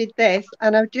ink blended this,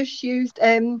 and I've just used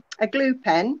a glue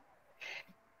pen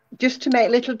just to make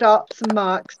little dots and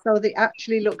marks so that it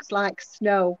actually looks like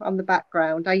snow on the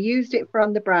background. I used it for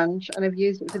on the branch, and I've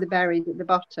used it for the berries at the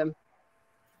bottom.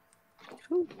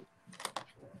 Cool.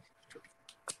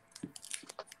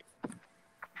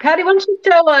 Patty, why don't you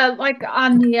tell, like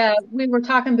on the, we were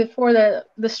talking before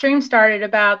the stream started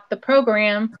about the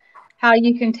program, how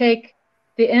you can take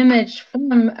the image from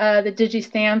the Digi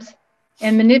Stamps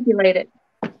and manipulate it.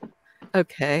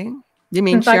 Okay. You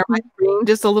mean share my screen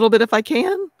just a little bit if I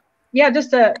can? Yeah,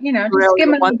 just just give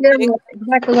them an idea of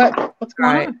exactly what's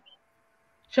going on.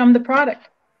 Show them the product.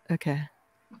 Okay.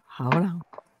 Hold on.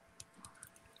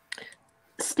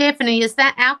 Stephanie, is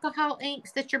that alcohol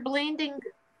inks that you're blending?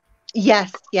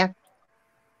 Yes, yeah.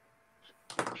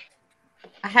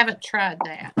 I haven't tried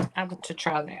that. I want to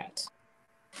try that.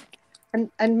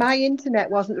 And my internet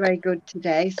wasn't very good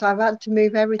today, so I've had to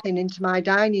move everything into my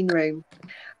dining room.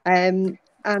 And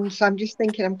so I'm just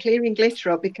thinking I'm clearing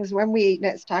glitter up, because when we eat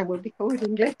next time, we'll be covered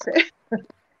in glitter.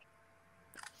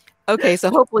 Okay, so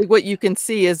hopefully what you can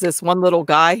see is this one little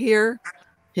guy here.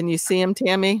 Can you see him,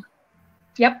 Tammy?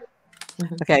 Yep.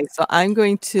 Okay, so I'm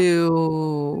going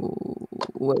to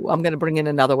bring in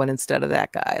another one instead of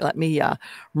that guy. Let me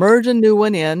merge a new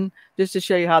one in just to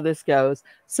show you how this goes.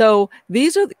 So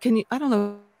these are, I don't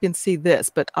know if you can see this,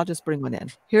 but I'll just bring one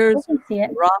in. Here's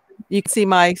Rob. You can see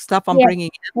my stuff I'm bringing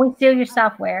in. We steal your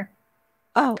software.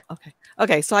 Oh, okay.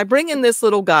 Okay, so I bring in this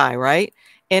little guy, right?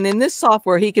 And in this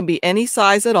software, he can be any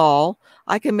size at all.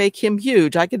 I can make him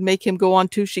huge. I can make him go on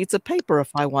 2 sheets of paper if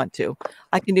I want to.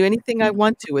 I can do anything I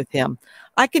want to with him.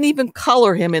 I can even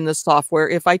color him in the software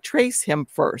if I trace him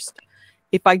first.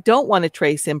 If I don't want to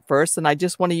trace him first and I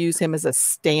just want to use him as a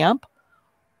stamp,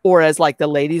 or as like the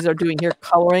ladies are doing here,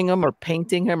 coloring him or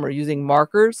painting him or using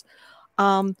markers,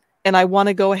 and I want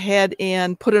to go ahead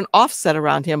and put an offset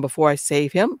around him before I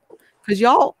save him, because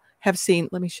y'all have seen,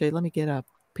 let me show you, let me get a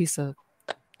piece of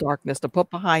darkness to put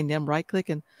behind him, right click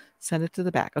and send it to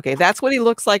the back. Okay, that's what he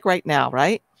looks like right now,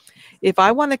 right? If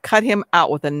I want to cut him out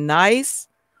with a nice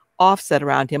offset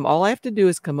around him, all I have to do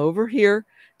is come over here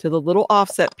to the little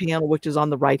offset panel, which is on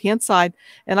the right hand side,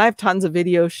 and I have tons of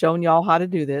videos showing y'all how to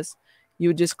do this. You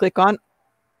would just click on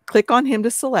him to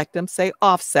select him, say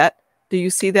offset. Do you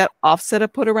see that offset I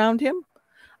put around him?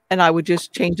 And I would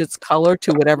just change its color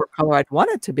to whatever color I'd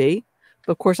want it to be.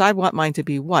 But of course, I'd want mine to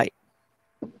be white.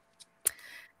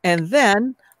 And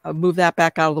then I'll move that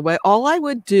back out of the way. All I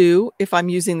would do if I'm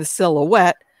using the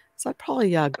silhouette is I'd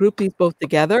probably group these both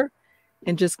together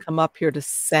and just come up here to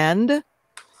send.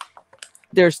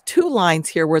 There's 2 lines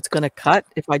here where it's going to cut.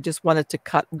 If I just wanted to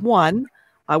cut one,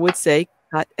 I would say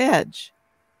cut edge.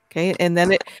 Okay, and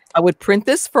then I would print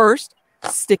this first,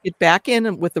 stick it back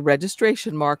in with the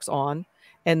registration marks on,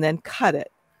 and then cut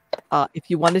it. If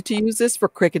you wanted to use this for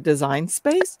Cricut Design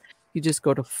Space, you just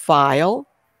go to File,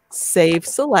 Save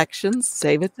Selections,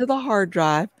 save it to the hard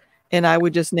drive, and I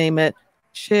would just name it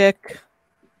Chick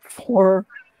for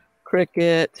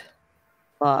Cricut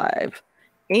 5.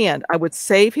 And I would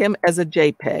save him as a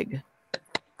JPEG.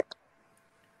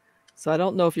 So I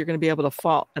don't know if you're going to be able to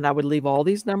follow, and I would leave all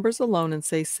these numbers alone and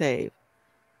say save.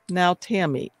 Now,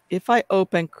 Tammy, if I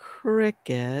open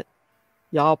Cricut,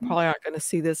 y'all probably aren't going to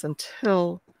see this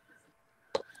until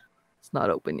it's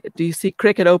not open yet. Do you see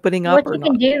Cricut opening up? What you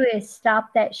can do is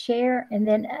stop that share and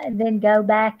then go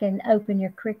back and open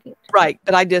your Cricut. Right,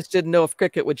 but I just didn't know if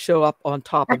Cricut would show up on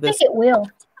top of this. I think it will.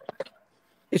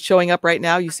 It's showing up right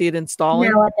now. You see it installing?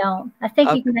 No, I don't. I think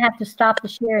you're going to have to stop the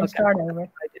share and start over.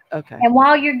 Okay. And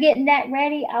while you're getting that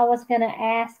ready, I was going to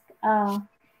ask,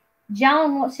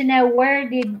 John wants to know, where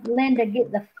did Linda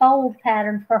get the fold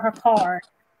pattern for her card?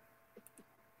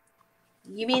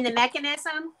 You mean the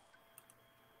mechanism?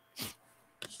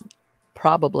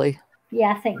 Probably.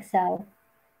 Yeah, I think so.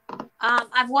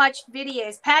 I've watched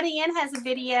videos. PattyAnne has a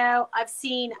video. I've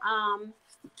seen... is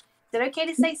it okay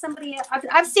to say somebody else?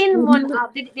 I've seen them on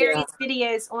various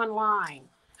videos online.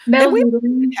 And we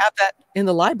have that in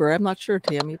the library. I'm not sure,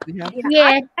 Tammy, if we have.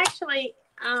 Yeah.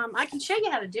 I can show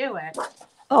you how to do it.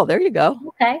 Oh, there you go.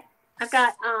 Okay. I've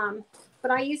got,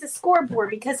 but I use a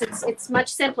scoreboard because it's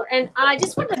much simpler. And I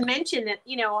just wanted to mention that,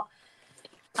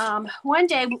 one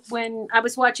day when I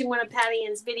was watching one of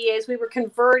PattyAnne's videos, we were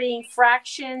converting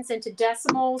fractions into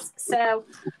decimals. So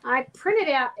I printed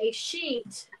out a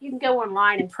sheet. You can go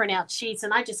online and print out sheets,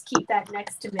 and I just keep that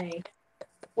next to me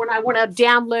when I want to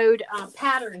download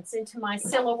patterns into my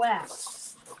silhouette.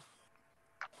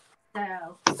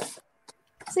 So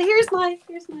here's my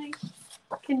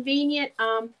convenient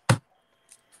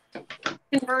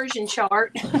conversion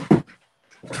chart.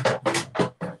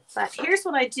 But here's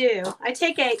what I do. I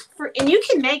take and you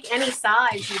can make any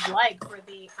size you'd like for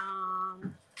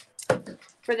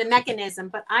the mechanism,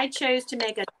 but I chose to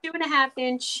make a 2.5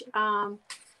 inch,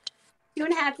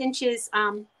 2.5 inches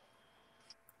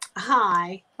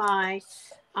high by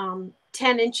 10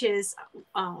 inches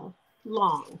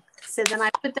long. So then I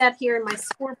put that here in my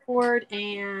scoreboard.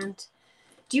 And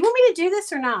do you want me to do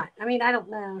this or not? I mean, I don't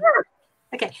know.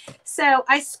 Okay, so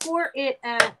I score it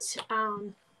at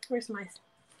where's my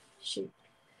shoot?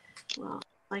 Well,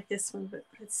 like this one, but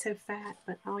it's so fat,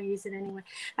 but I'll use it anyway.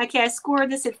 Okay, I score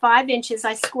this at 5 inches.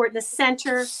 I score it in the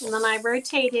center, and then I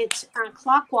rotate it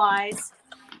clockwise,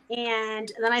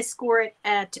 and then I score it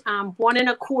at 1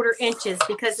 1/4 inches,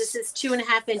 because this is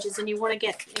 2.5 inches, and you want to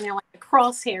get like a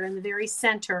crosshair in the very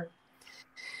center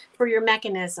for your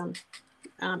mechanism.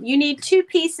 You need 2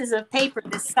 pieces of paper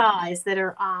this size that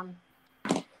are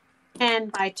 10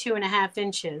 by 2.5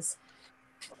 inches.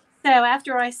 So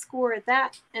after I score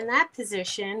that in that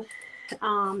position,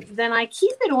 then I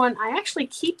keep it on. I actually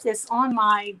keep this on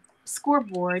my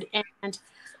scoreboard, and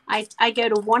I go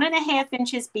to 1.5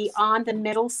 inches beyond the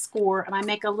middle score, and I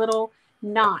make a little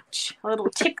notch, a little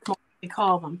tick mark, we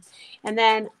call them. And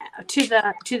then to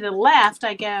the left,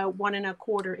 I go 1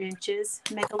 1/4 inches,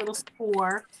 make a little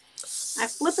score. I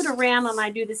flip it around, and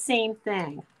I do the same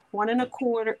thing. 1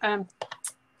 1/4,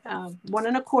 1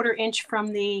 1/4 inch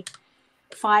from the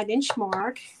 5 inch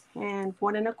mark, and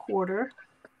 1 1/4,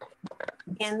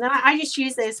 and then I just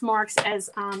use those marks as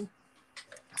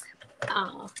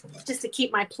just to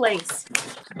keep my place.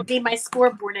 I don't need my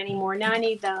scoreboard anymore. Now I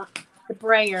need the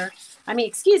brayer. I mean,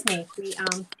 excuse me, the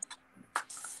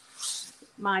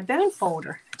my bone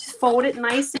folder. Just fold it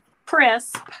nice and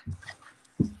crisp,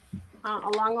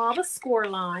 along all the score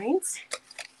lines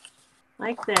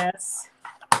like this.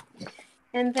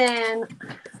 And then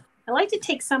I like to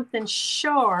take something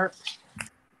sharp,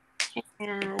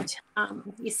 and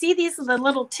you see these are the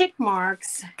little tick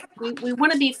marks. We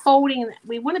want to be folding.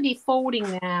 We want to be folding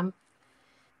them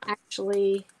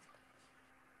actually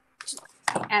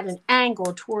at an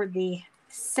angle toward the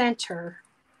center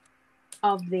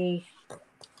of the.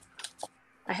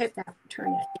 I hope that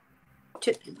turned it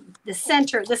to the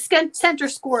center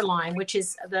score line, which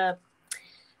is the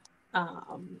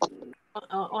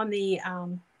on the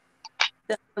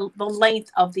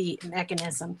length of the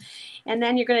mechanism. And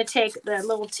then you're going to take the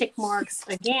little tick marks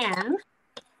again,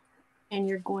 and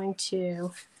you're going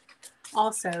to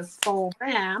also fold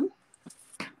them.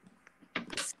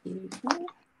 Excuse me.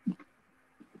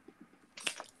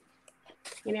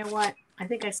 You know what? I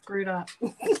think I screwed up.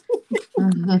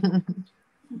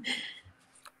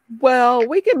 Well,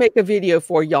 we can make a video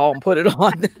for y'all and put it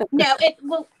on. No,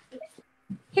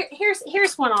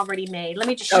 here's one already made. Let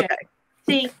me just show you.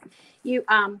 See, you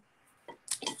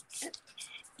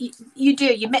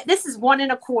this is 1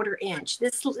 1/4 inch.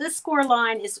 This score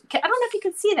line is, I don't know if you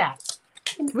can see that.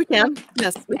 We can.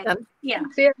 Yes, we can. Yeah.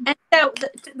 And so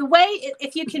the way,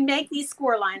 if you can make these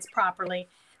score lines properly,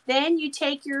 then you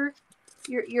take you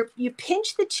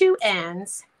pinch the two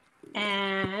ends,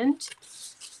 and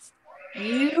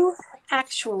you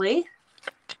actually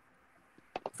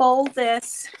fold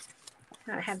this.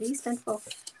 I have these been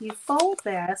folded. You fold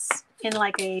this in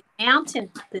like a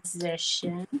mountain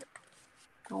position.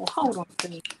 Oh, hold on,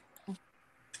 please.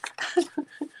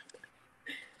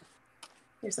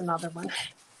 Here's another one.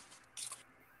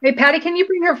 Hey, Patty, can you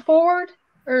bring her forward,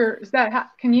 or is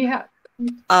that can you have?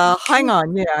 Hang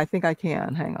on. Yeah, I think I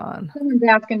can. Hang on. Someone's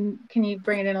asking, can you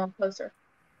bring it in a little closer?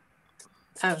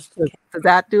 Oh, okay. Does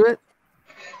that do it?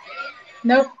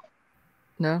 Nope.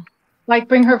 No. Like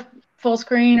bring her full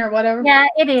screen or whatever. Yeah,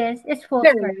 it is. It's full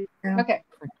screen. Okay.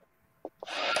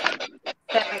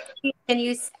 Can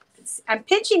you? I'm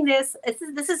pinching this.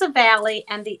 This is a valley,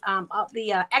 and the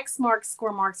X marks,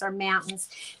 score marks are mountains.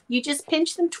 You just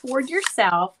pinch them toward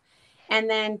yourself, and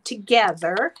then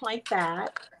together like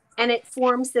that, and it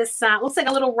forms this. Looks like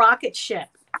a little rocket ship.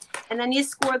 And then you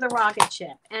score the rocket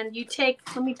ship, and you take.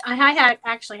 I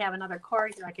actually have another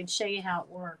card here. I can show you how it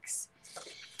works.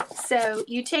 So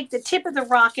you take the tip of the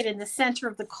rocket in the center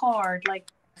of the card like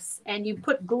this, and you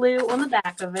put glue on the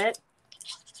back of it.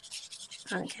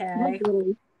 Okay.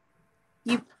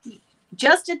 You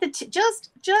just at the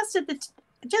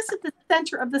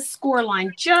center of the score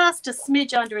line, just a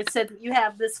smidge under it, so that you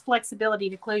have this flexibility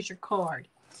to close your card.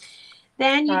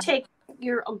 Then you take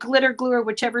your glitter glue or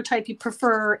whichever type you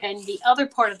prefer, and the other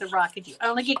part of the rocket, you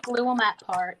only get glue on that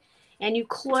part, and you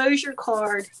close your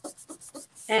card,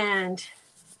 and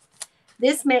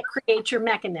this may create your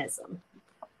mechanism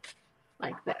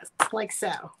like this, like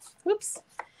so. Oops.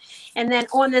 And then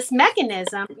on this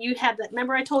mechanism, you have the,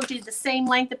 remember I told you the same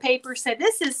length of paper? So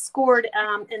this is scored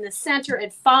in the center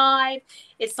at 5.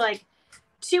 It's like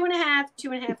 2 1/2, 2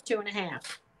 1/2, 2 1/2.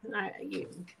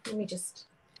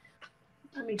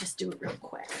 Let me just do it real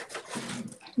quick.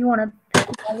 You want to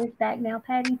put the others back now,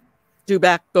 Patty? Go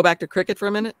back to Cricket for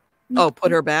a minute. Oh,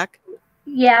 put her back.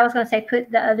 Yeah, I was going to say put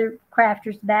the other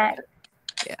crafters back.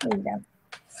 Yeah. There you go.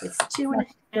 It's 2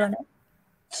 1/2,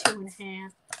 2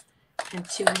 1/2. And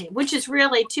 2 1/2, which is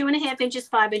really 2 1/2 inches,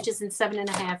 5 inches, and 7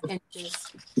 1/2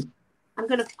 inches. I'm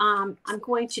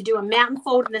going to do a mountain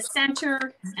fold in the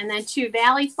center, and then 2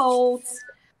 valley folds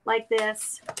like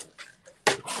this.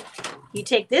 You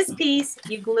take this piece,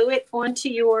 you glue it onto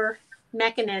your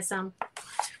mechanism.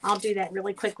 I'll do that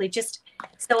really quickly.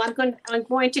 So I'm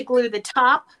going to glue the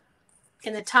top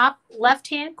in the top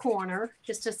left-hand corner,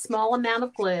 just a small amount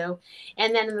of glue,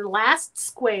 and then in the last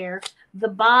square, the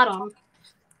bottom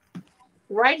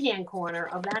right-hand corner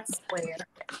of that square.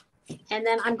 And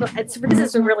then this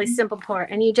is a really simple part,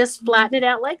 and you just flatten it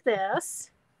out like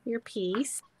this, your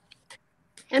piece,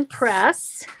 and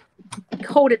press,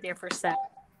 hold it there for a second.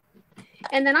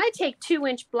 And then I take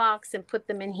 2-inch blocks and put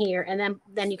them in here, and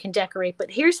then you can decorate. But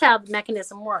here's how the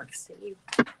mechanism works. The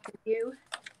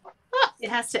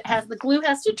glue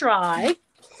has to dry.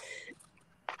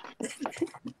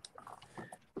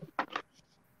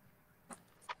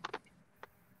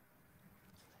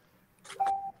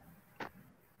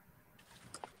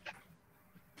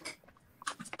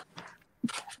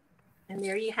 And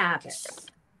there you have it.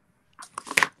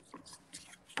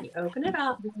 You open it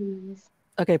up.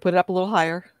 Okay, put it up a little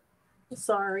higher.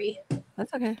 Sorry.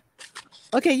 That's okay.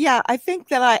 Okay, yeah, I think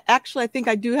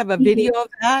I do have a video of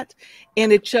that,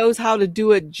 and it shows how to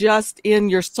do it just in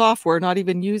your software, not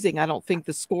even using, I don't think,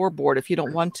 the scoreboard if you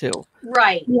don't want to.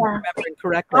 Right. Yeah. Remembering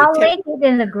correctly. I'll link it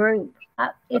in the group.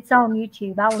 It's on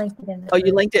YouTube. I'll link it in the group.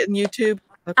 You linked it in YouTube?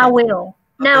 Okay. I will.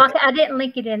 Okay. No, I didn't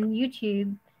link it in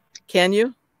YouTube. Can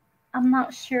you? I'm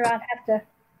not sure. I'd have to.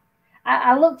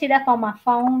 I looked it up on my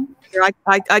phone. Here,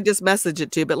 I just messaged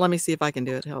it to you, but let me see if I can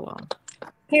do it. Hold on.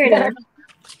 Here it is.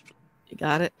 You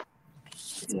got it?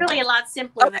 It's really a lot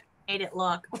simpler than I made it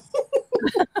look.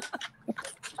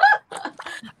 All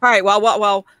right,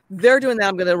 while they're doing that,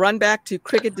 I'm going to run back to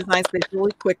Cricut Design Space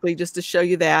really quickly just to show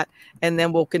you that, and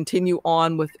then we'll continue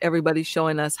on with everybody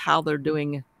showing us how they're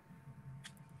doing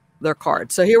their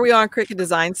cards. So here we are in Cricut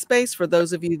Design Space for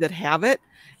those of you that have it.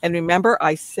 And remember,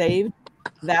 I saved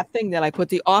that thing that I put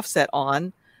the offset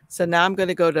on. So now I'm going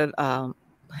to go to,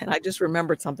 and I just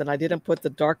remembered something. I didn't put the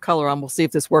dark color on. We'll see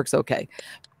if this works okay.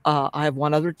 I have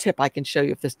one other tip I can show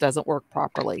you if this doesn't work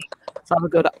properly. So I'm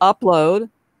going to go to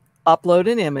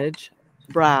upload an image,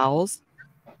 browse,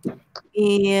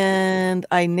 and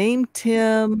I named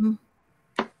him,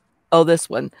 this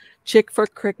one, Chick for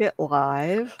Cricut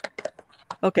Live.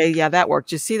 Okay, yeah, that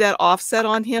worked. You see that offset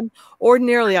on him?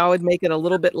 Ordinarily, I would make it a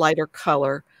little bit lighter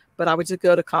color, but I would just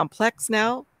go to complex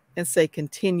now and say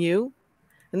continue.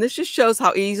 And this just shows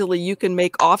how easily you can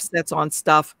make offsets on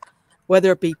stuff,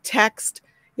 whether it be text,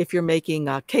 if you're making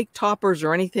cake toppers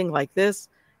or anything like this.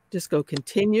 Just go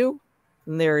continue,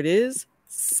 and there it is,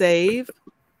 save.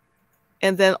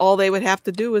 And then all they would have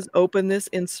to do is open this,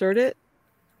 insert it.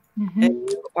 Mm-hmm. And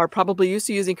you are probably used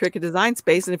to using Cricut Design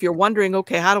Space. And if you're wondering,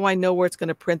 okay, how do I know where it's going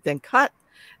to print then cut?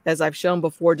 As I've shown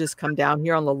before, just come down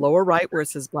here on the lower right where it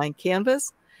says blank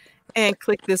canvas and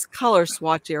click this color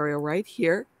swatch area right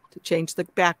here to change the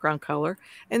background color.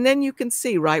 And then you can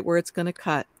see right where it's going to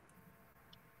cut.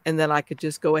 And then I could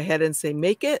just go ahead and say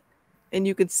make it. And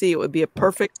you can see it would be a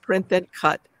perfect print then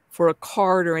cut for a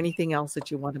card or anything else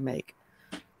that you want to make.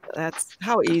 That's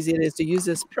how easy it is to use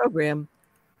this program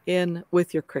in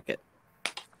with your Cricut.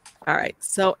 All right,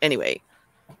 so anyway,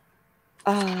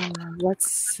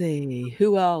 let's see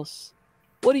who else.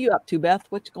 What are you up to, Beth?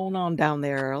 What's going on down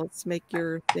there? Let's make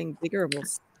your thing bigger.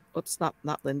 Whoops, not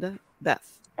Linda,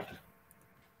 Beth.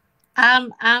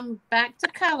 I'm back to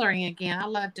coloring again. I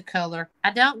love to color.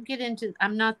 I'm not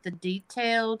the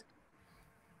detailed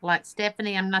like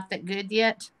Stephanie. I'm not that good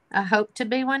yet. I hope to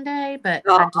be one day, but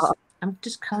I'm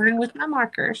just coloring with my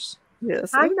markers.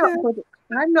 Yes, I'm not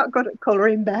good at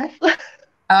coloring, Beth.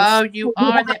 Oh, you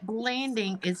are. That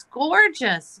blending is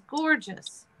gorgeous.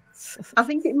 Gorgeous. I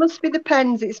think it must be the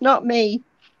pens. It's not me.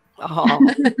 Oh.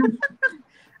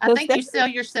 I think you sell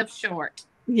yourself short.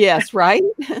 Yes, right?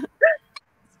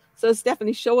 So,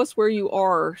 Stephanie, show us where you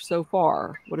are so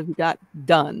far. What have you got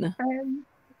done?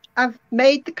 I've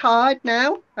made the card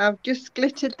now. I've just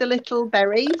glittered the little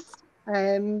berries.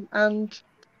 And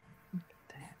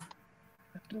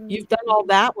you've done all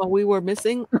that while we were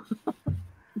missing?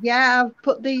 Yeah, I've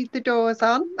put the doors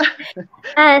on.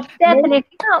 Stephanie, if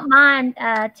you don't mind,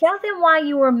 tell them why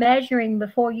you were measuring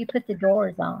before you put the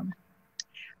doors on.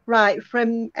 Right,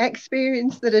 from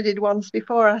experience that I did once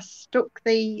before, I stuck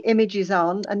the images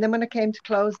on, and then when I came to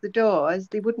close the doors,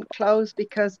 they wouldn't close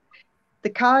because the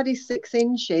card is 6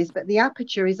 inches, but the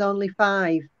aperture is only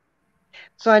 5.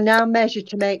 So I now measure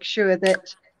to make sure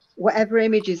that whatever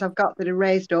images I've got that are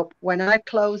raised up, when I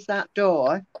close that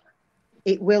door,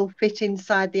 it will fit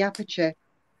inside the aperture.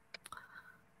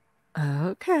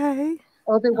 Okay.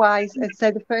 Otherwise, I'd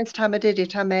say the first time I did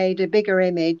it, I made a bigger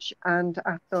image and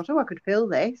I thought, I could fill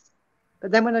this.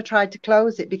 But then when I tried to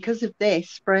close it, because of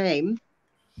this frame,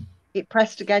 it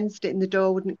pressed against it and the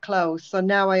door wouldn't close. So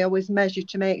now I always measure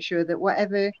to make sure that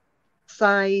whatever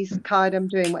size card I'm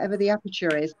doing, whatever the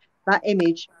aperture is, that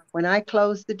image, when I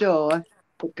close the door,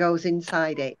 it goes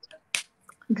inside it.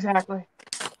 Exactly.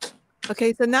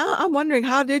 Okay, so now I'm wondering,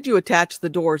 how did you attach the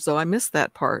doors, though? I missed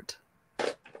that part.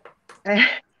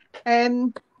 It's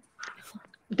a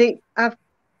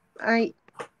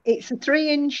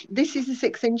 3-inch. This is a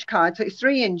 6-inch card, so it's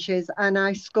 3 inches, and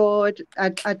I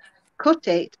cut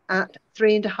it at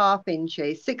 3.5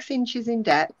 inches, 6 inches in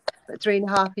depth, but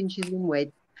 3.5 inches in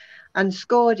width, and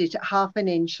scored it at 1/2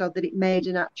 inch so that it made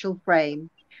an actual frame.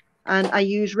 And I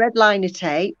use red liner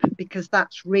tape because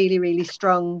that's really, really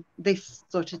strong, this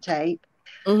sort of tape.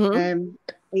 Mm-hmm.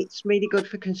 It's really good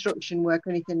for construction work or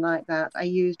anything like that. I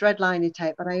used red liner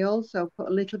tape, but I also put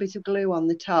a little bit of glue on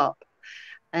the top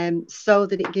so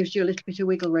that it gives you a little bit of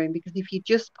wiggle room, because if you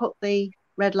just put the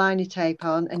red liner tape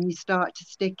on and you start to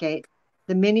stick it,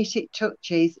 the minute it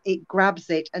touches, it grabs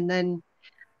it, and then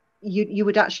you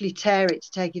would actually tear it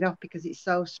to take it off because it's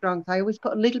so strong. So I always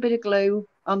put a little bit of glue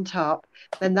on top,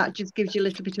 then that just gives you a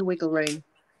little bit of wiggle room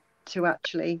to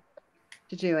actually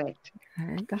do it.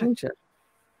 Okay, gotcha.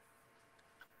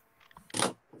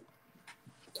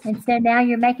 And so now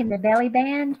you're making the belly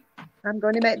band? I'm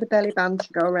going to make the belly band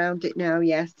to go around it now,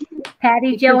 yes.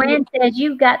 Patty, Joanne says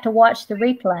you've got to watch the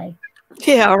replay.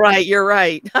 Yeah, right. You're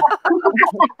right.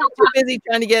 Too busy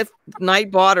trying to get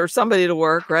Nightbot or somebody to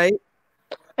work, right?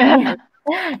 Yeah.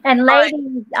 And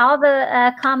ladies, all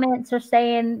the comments are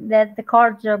saying that the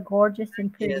cards are gorgeous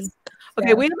and pretty. Yes.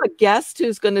 Okay, we have a guest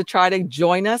who's going to try to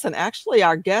join us. And actually,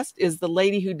 our guest is the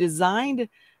lady who designed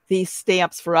these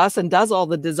stamps for us and does all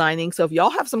the designing. So if y'all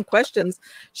have some questions,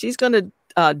 she's going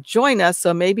to join us.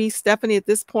 So maybe, Stephanie, at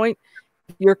this point,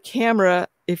 your camera,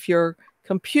 if your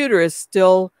computer is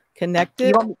still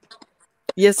connected.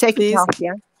 Yes, take please. It off,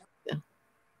 yeah.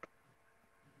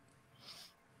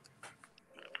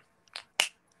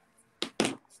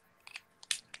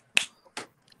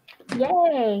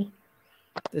 Yay.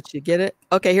 Did she get it?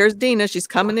 Okay, here's Dina. She's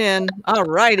coming in. All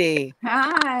righty.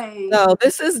 Hi. So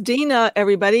this is Dina,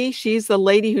 everybody. She's the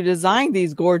lady who designed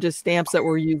these gorgeous stamps that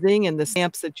we're using and the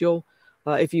stamps that you'll,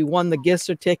 if you won the gift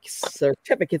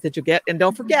certificate that you get. And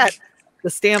don't forget, the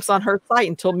stamps on her site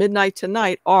until midnight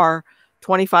tonight are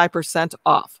 25%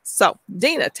 off. So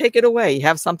Dina, take it away. You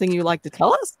have something you'd like to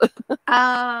tell us?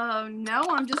 No,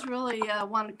 I'm just really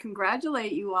want to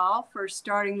congratulate you all for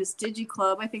starting this Digi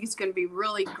Club. I think it's going to be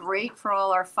really great for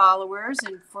all our followers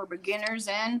and for beginners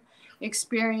and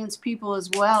experienced people as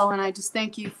well. And I just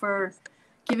thank you for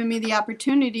giving me the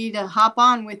opportunity to hop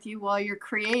on with you while you're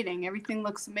creating. Everything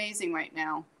looks amazing right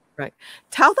now. Right.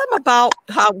 Tell them about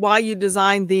why you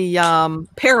designed the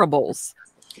parables.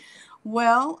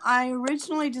 Well, I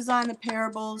originally designed the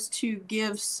parables to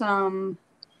give some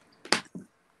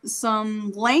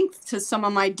length to some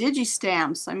of my Digi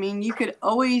Stamps. I mean, you could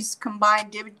always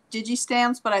combine Digi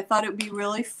Stamps, but I thought it would be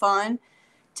really fun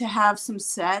to have some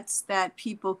sets that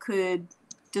people could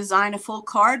design a full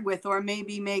card with, or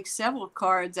maybe make several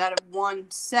cards out of one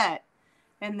set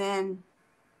and then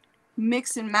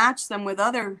mix and match them with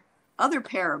other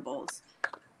parables.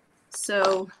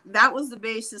 So that was the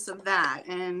basis of that,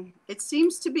 and it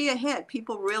seems to be a hit.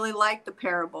 People really like the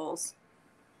parables.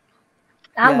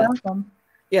 I love them.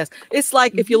 Yes, it's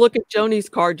like if you look at Joni's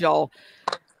card, y'all,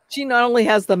 she not only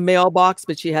has the mailbox,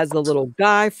 but she has the little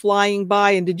guy flying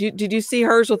by. And did you see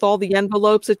hers with all the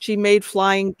envelopes that she made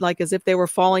flying like as if they were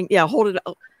falling? Yeah, hold it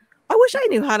up. I wish I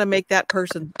knew how to make that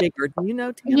person bigger. Do you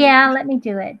know, Tammy? Yeah, let me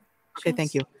do it. Okay,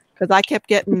 thank you. Because I kept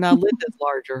getting Linda's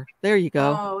larger. There you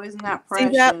go. Oh, isn't that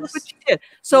precious? See that? Look what she did.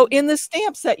 So in the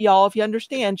stamp set, y'all, if you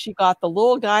understand, she got the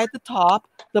little guy at the top,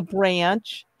 the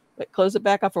branch. Wait, close it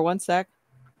back up for 1 sec.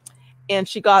 And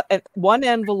she got one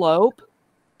envelope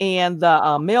and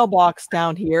the mailbox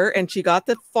down here. And she got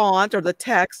the font or the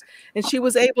text. And she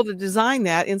was able to design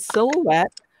that in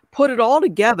silhouette, put it all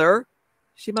together.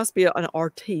 She must be an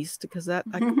artiste because that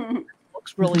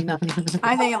looks really nice.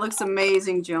 I think it looks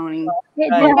amazing, Joni.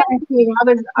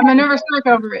 I'm a nervous wreck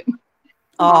over it.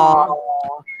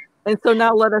 Oh, and so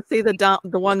now let us see the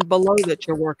one below that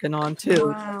you're working on too.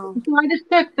 Wow. So I just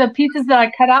took the pieces that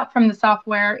I cut out from the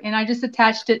software and I just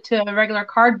attached it to a regular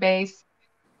card base,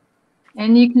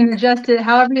 and you can adjust it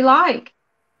however you like.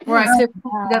 Or I took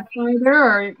the further,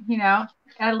 or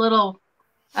add a little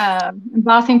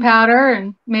embossing powder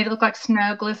and made it look like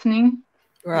snow glistening.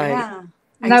 Right. Yeah.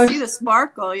 I can see the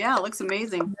sparkle. Yeah, it looks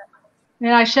amazing. And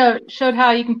I showed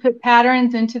how you can put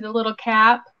patterns into the little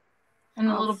cap and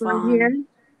the little bird here.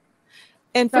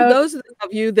 And for those of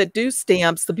you that do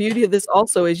stamps, the beauty of this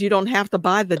also is you don't have to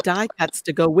buy the die cuts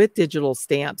to go with digital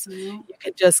stamps. You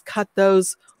can just cut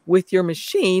those with your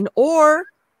machine or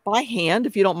by hand.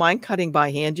 If you don't mind cutting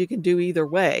by hand, you can do either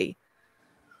way.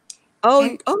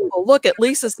 Oh, look at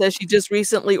Lisa says she just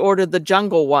recently ordered the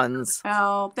jungle ones.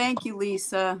 Oh, thank you,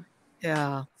 Lisa.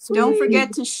 Yeah. Don't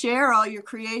forget to share all your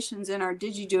creations in our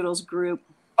Digi Doodles group.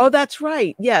 Oh, that's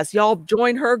right. Yes, y'all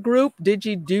join her group,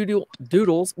 Digi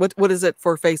Doodles. What is it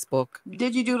for Facebook?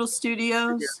 Digi Doodle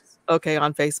Studios. Yes. Okay,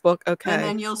 on Facebook. Okay. And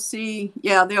then you'll see,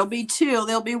 there'll be two.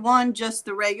 There'll be one, just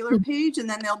the regular page, and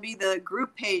then there'll be the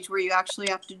group page where you actually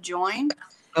have to join.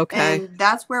 Okay. And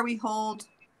that's where we hold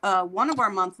one of our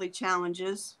monthly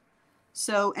challenges.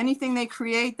 So anything they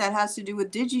create that has to do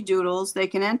with Digi Doodles, they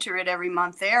can enter it every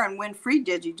month there and win free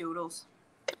Digi Doodles.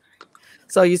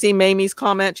 So you see Mamie's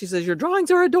comment. She says, your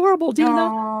drawings are adorable, Dina.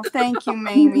 Oh, thank you,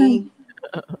 Mamie.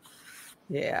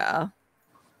 Yeah.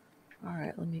 All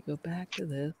right, let me go back to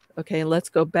this. Okay, let's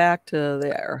go back to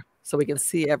there so we can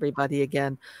see everybody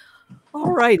again.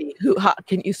 All righty.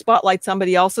 Can you spotlight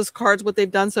somebody else's cards, what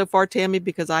they've done so far, Tammy?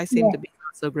 Because I seem to be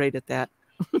not so great at that.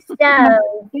 So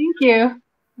Thank you.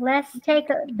 let's take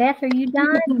Beth, are you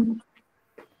done?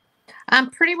 I'm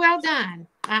pretty well done.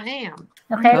 I am.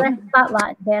 Okay, let's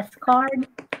spotlight Beth's card.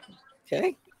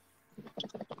 Okay.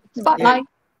 Spotlight.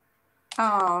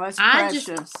 Oh, that's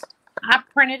precious. I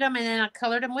printed them and then I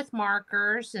colored them with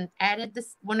markers and added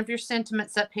one of your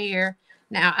sentiments up here.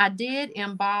 Now I did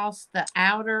emboss the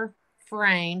outer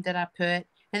frame that I put,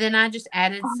 and then I just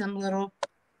added some little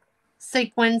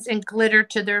sequins and glitter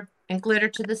to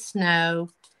the snow.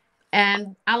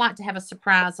 And I like to have a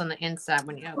surprise on the inside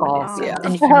when you open it. So yeah.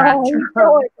 then you can write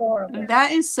your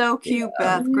That is so cute,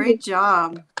 Beth. Great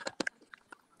job.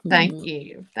 Thank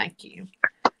you. Thank you.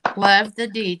 Love the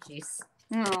Digis.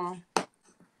 Oh.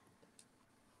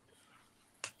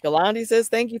 Yolandi says,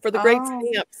 thank you for the great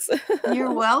stamps.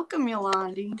 You're welcome,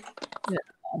 Yolandi.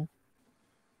 Yeah.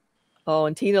 Oh,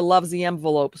 and Tina loves the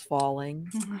envelopes falling.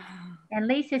 And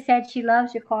Lisa said she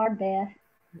loves your card, Beth.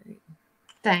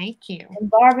 Thank you. And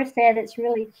Barbara said it's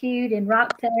really cute, and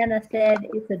Roxana said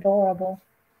it's adorable.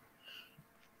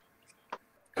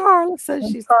 Carla says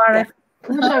she's Carla.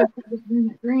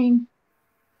 Green.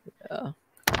 Yeah.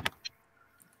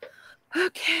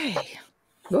 Okay.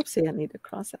 Whoopsie, I need to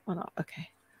cross that one off. Okay.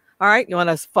 All right. You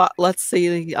want to spot? Let's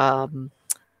see.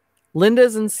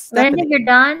 Linda's and Stephanie. Linda, you're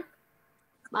done?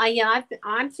 Yeah,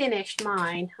 I'm finished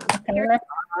mine. Okay, let's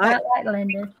spotlight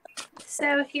Linda.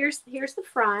 So here's the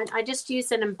front. I just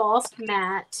used an embossed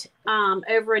mat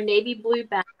over a navy blue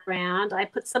background. I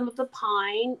put some of the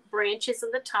pine branches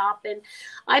on the top, and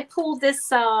I pulled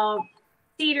this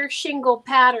cedar shingle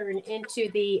pattern into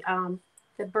the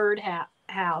bird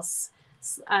house,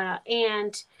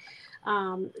 and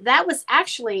that was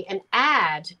actually an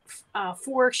ad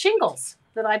for shingles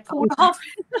that I pulled off.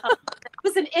 It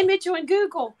was an image on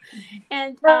Google,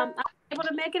 and I was able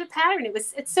to make it a pattern.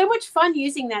 It's so much fun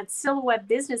using that Silhouette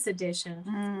Business Edition.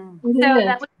 So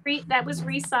that was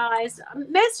resized.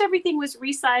 Most everything was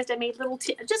resized. I made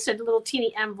just a little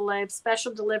teeny envelope,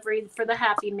 special delivery for the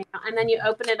Happy Mail, and then you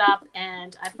open it up,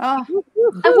 and I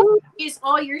want to use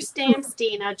all your stamps,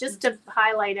 Dina, just to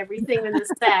highlight everything in the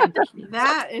set.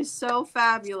 That is so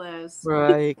fabulous.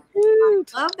 Right. I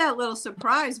love that little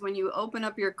surprise when you open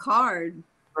up your card.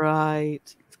 Right.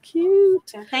 It's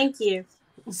cute. Thank you.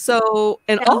 So,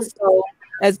 and also,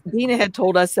 as Dina had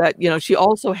told us that, she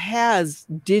also has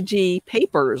Digi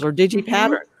papers or Digi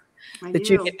patterns that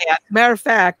you can add. Matter of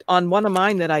fact, on one of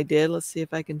mine that I did, let's see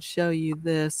if I can show you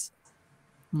this.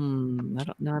 I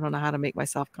don't know how to make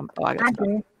myself come. Oh, I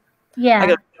do. Yeah. I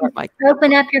gotta start my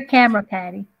Open up your camera,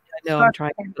 Patty. I know I'm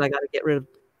trying, but I got to get rid of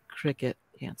Cricut.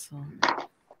 Cancel.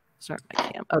 Start my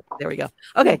cam. Okay, there we go.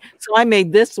 Okay, so I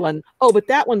made this one. Oh, but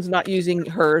that one's not using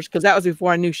hers because that was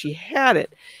before I knew she had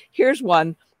it. Here's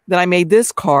one that I made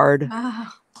this card,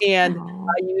 and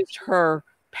I used her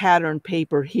pattern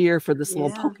paper here for this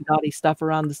little polka dotty stuff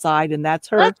around the side, and that's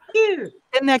her. That's cute.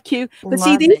 Isn't that cute? But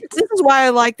see, this is why I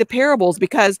like the parables,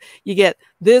 because you get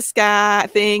this guy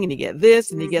thing, and you get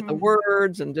this, and you get the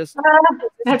words, and just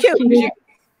That's cute. cute.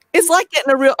 It's like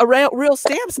getting a real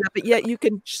stamp set, but yet you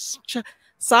can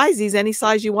size these any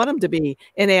size you want them to be,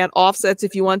 and add offsets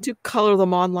if you want to, color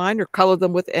them online or color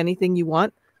them with anything you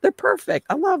want. They're perfect.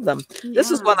 I love them.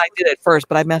 This is one I did at first,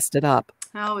 but I messed it up.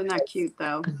 Oh, isn't that cute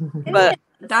though? But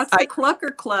that's the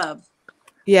Clucker Club.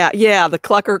 Yeah, the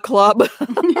Clucker Club.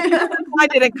 I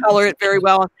didn't color it very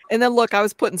well. And then look, I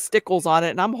was putting stickles on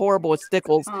it, and I'm horrible with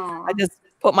stickles. Aww. I just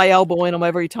put my elbow in them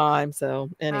every time. So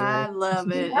anyway. I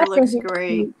love it. It looks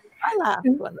great. I laughed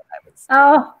when I was.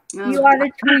 Oh, you are the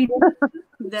sweetest.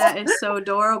 That is so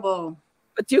adorable.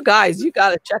 But you guys, you got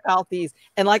to check out these.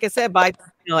 And like I said, by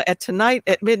at tonight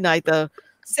at midnight, the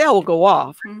sale will go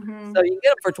off. So you can get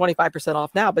them for 25%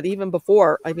 off now. But even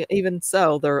before, even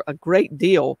so, they're a great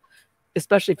deal.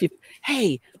 Especially if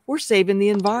hey, we're saving the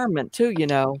environment too,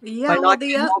 Yeah, by not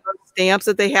getting all those stamps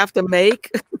that they have to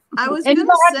make. I was going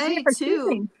to say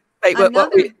too. Wait,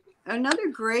 Another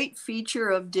great feature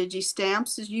of Digi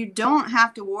Stamps is you don't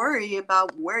have to worry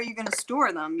about where you're going to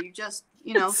store them. You just,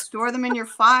 store them in your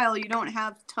file. You don't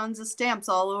have tons of stamps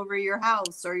all over your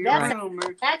house or your room.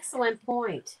 Excellent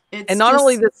point. And not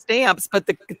only the stamps, but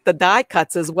the die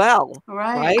cuts as well.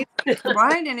 Right.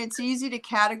 Right. And it's easy to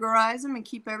categorize them and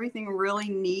keep everything really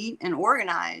neat and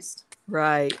organized.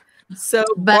 Right. So,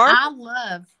 but I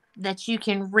love that you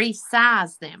can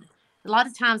resize them. A lot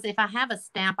of times, if I have a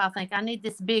stamp, I think I need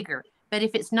this bigger. But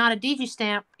if it's not a Digi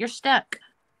stamp, you're stuck.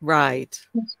 Right.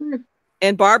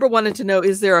 And Barbara wanted to know,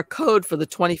 is there a code for the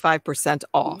 25%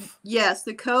 off? Yes,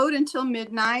 the code until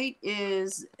midnight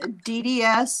is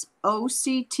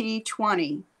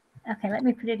DDSOCT20. Okay, let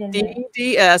me put it in there.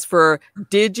 DDS for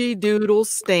Digi Doodle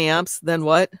Stamps. Then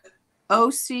what?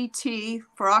 OCT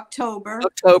for October.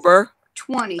 October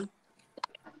 20.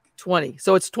 20.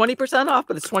 So it's 20% off,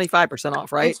 but it's 25%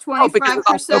 off, right? It's 25%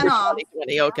 off.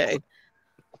 2020. Okay.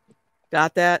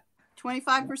 Got that?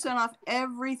 25% off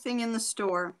everything in the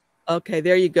store. Okay,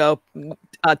 there you go.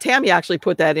 Tammy actually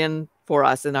put that in for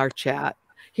us in our chat.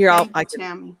 Here, I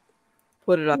can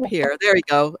put it up here. There you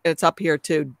go. It's up here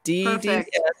too. DDS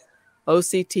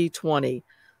OCT 20.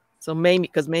 So Mamie,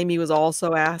 because Mamie was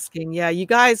also asking, yeah, you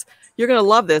guys, you're gonna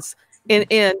love this. And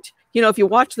you know, if you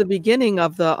watch the beginning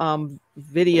of the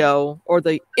video or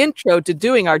the intro to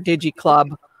doing our Digi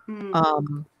Club,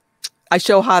 I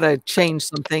show how to change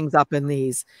some things up in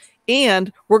these.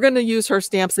 And we're going to use her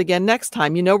stamps again next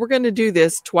time. You know, we're going to do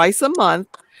this twice a month.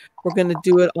 We're going to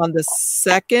do it on the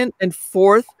 2nd and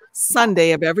 4th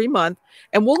Sunday of every month.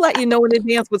 And we'll let you know in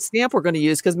advance what stamp we're going to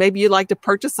use, because maybe you'd like to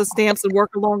purchase the stamps and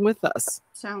work along with us.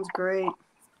 Sounds great.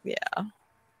 Yeah.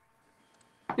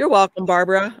 You're welcome,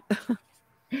 Barbara.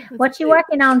 What you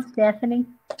working on, Stephanie?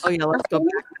 Oh, yeah, let's go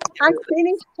back. I'm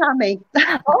finished, Tammy.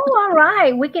 Oh, all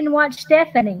right. We can watch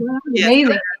Stephanie. Yeah.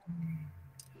 Amazing.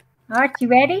 All right, you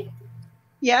ready?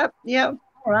 Yep.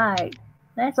 All right.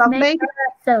 Let's So I've make made- her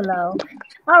solo.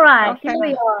 All right, Okay. here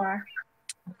we are.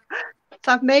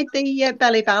 So I've made the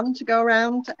belly band to go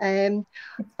around.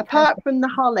 Apart from the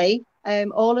holly,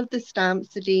 all of the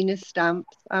stamps are Dina's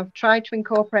stamps. I've tried to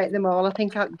incorporate them all. I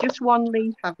think just one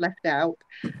leaf I've left out.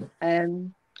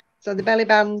 So the belly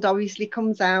band obviously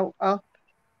comes out up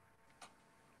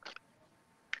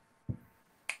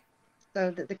so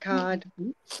that the card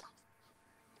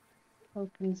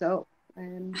opens up.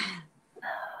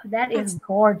 That is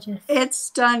gorgeous. It's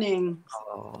stunning.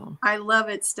 Oh, I love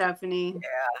it, Stephanie.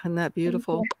 isn't that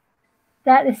beautiful?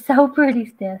 That is so pretty,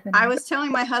 Stephanie. I was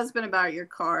telling my husband about your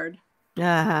card.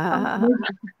 Yeah.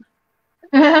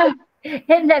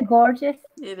 Isn't that gorgeous?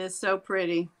 It is so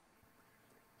pretty.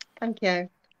 Thank you.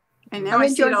 And now I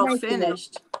see it enjoyed all making it.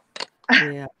 finished.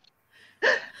 Yeah.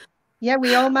 Yeah,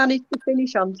 we all managed to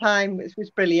finish on time, which was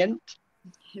brilliant.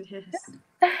 It is.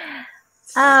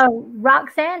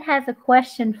 Roxanne has a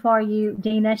question for you,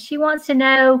 Dina. She wants to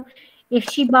know, if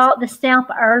she bought the stamp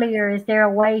earlier, is there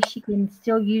a way she can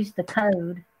still use the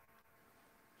code?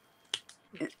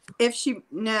 If she,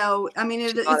 no, I mean,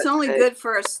 it's only good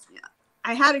for us.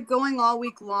 I had it going all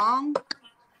week long,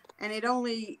 and it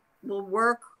only will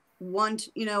work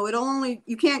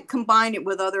you can't combine it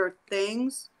with other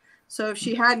things. So if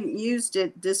she hadn't used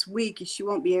it this week, she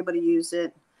won't be able to use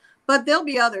it. But there'll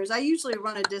be others. I usually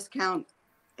run a discount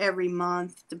every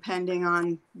month, depending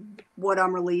on what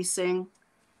I'm releasing.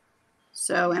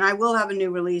 So, and I will have a new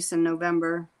release in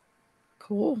November.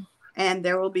 Cool. And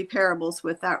there will be parables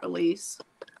with that release.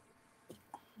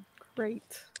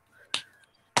 Great.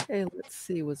 Hey, let's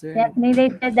see. Was there? Stephanie, they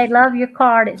said they love your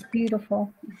card. It's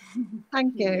beautiful.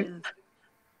 Thank you.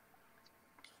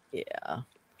 Yeah.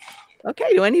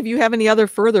 Okay. Do any of you have any other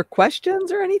further questions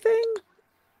or anything?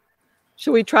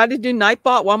 Should we try to do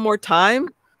Nightbot one more time?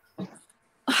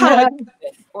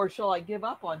 Or shall I give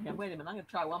up on him? Wait a minute. I'm going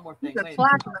to try one more thing. Wait a minute.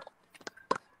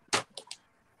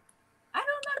 I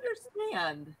don't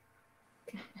understand.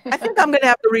 I think I'm going to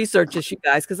have to research this, you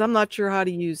guys, because I'm not sure how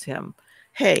to use him.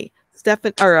 Hey,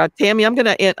 Tammy, I'm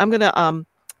gonna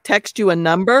text you a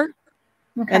number,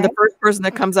 Okay. and the first person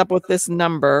that comes up with this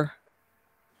number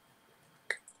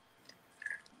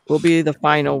will be the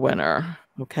final winner.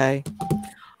 Okay.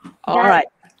 All right.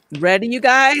 Ready, you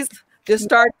guys? Just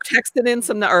start texting in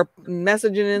some or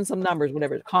messaging in some numbers,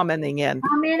 whatever, commenting in.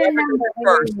 I'm in a number.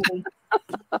 First.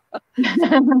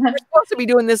 We're supposed to be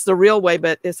doing this the real way,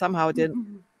 but somehow it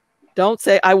didn't. Don't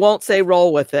say, I won't say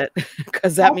roll with it,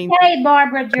 because that means. Okay,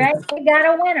 Barbara Drake, we got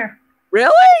a winner.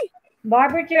 Really?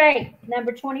 Barbara Drake,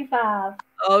 number 25.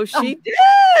 Oh, she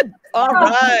did. All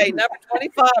right. Number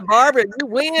 25, Barbara, you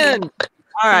win.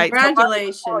 All right.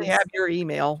 Congratulations. So I have your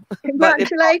email.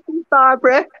 Congratulations,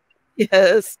 Barbara.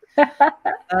 Yes.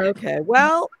 Okay.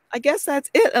 Well, I guess that's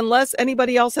it. Unless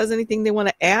anybody else has anything they want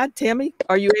to add. Tammy,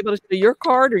 are you able to show your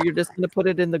card, or you're just going to put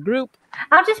it in the group?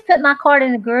 I'll just put my card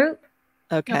in the group.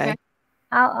 Okay.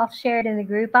 I'll share it in the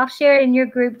group. I'll share it in your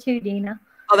group too, Dina.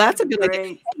 Oh, that's a good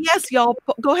idea. Yes, y'all,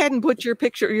 go ahead and put your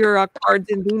picture, your cards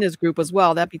in Dina's group as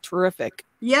well. That'd be terrific.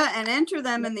 Yeah, and enter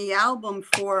them in the album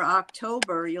for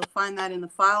October. You'll find that in the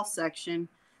file section,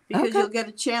 because you'll get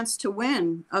a chance to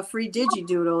win a free Digi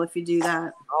Doodle if you do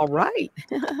that. All right.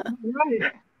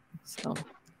 Right. So,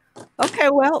 Okay,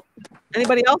 well,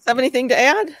 anybody else have anything to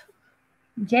add?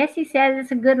 Jesse says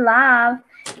it's a good live.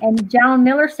 And John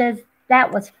Miller says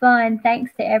that was fun.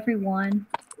 Thanks to everyone.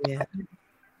 Yeah.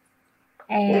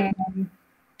 And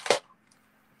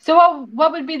So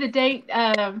what would be the date,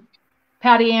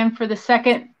 PattyAnne, for the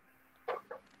second?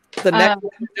 The next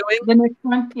one you're doing? The next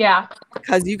one? Yeah.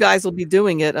 Because you guys will be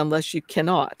doing it unless you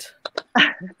cannot.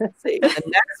 Let's see. The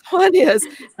next one is,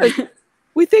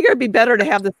 we figure it'd be better to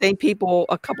have the same people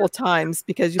a couple of times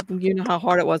because you know how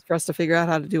hard it was for us to figure out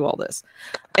how to do all this.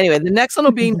 Anyway, the next one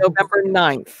will be November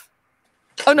 9th.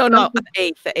 Oh, no, the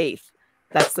 8th. The 8th.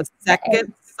 That's the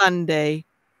second Sunday.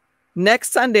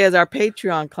 Next Sunday is our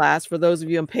Patreon class for those of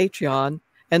you on Patreon.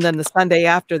 And then the Sunday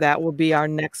after that will be our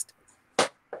next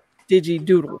Digi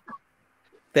Doodle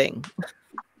thing.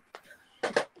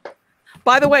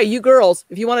 By the way, you girls,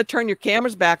 if you want to turn your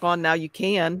cameras back on now, you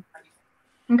can.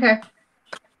 Okay.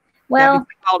 well,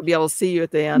 I'll be able to see you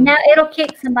at the end. now it'll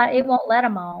kick somebody. It won't let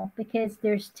them all because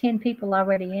there's 10 people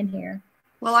already in here.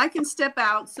 Well, I can step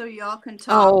out so y'all can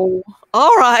talk. Oh,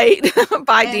 all right.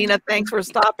 Bye, And- Dina. Thanks for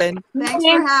stopping. Thanks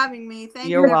for having me. Thank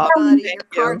You're you, welcome. everybody. Thank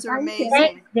Your you. cards are amazing.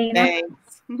 Thanks, Dina.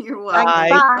 Thanks. You're welcome. Bye.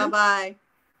 Bye-bye.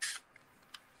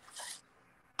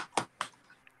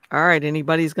 All right.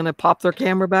 Anybody's going to pop their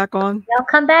camera back on? They'll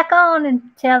come back on and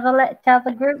tell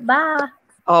the group bye.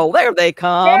 Oh, there they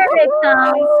come. There they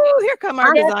come. Woo, here come our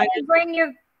Stephanie, designers. bring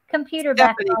your computer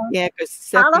back Stephanie, on. yeah, 'cause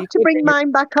I'll Stephanie have to bring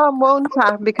mine back on, won't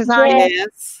I? Because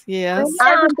Yes, yes.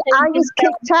 Bring it on so I you was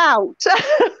can kicked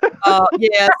out.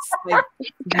 Yes.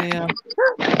 Yeah.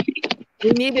 We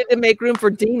needed to make room for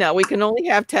Dina. We can only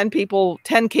have 10 people,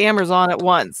 10 cameras on at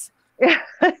once.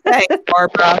 Thanks,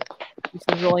 Barbara. This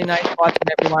is really nice watching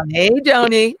everyone. Hey,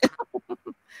 Joni.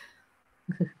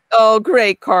 Oh,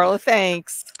 great, Carla.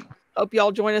 Thanks. Hope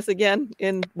y'all join us again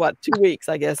in, 2 weeks,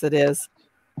 I guess it is.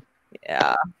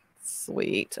 Yeah.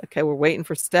 Sweet. Okay, we're waiting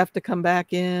for Steph to come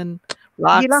back in.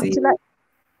 Roxy.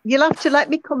 You'll have to let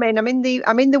me come in. I'm in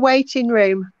the waiting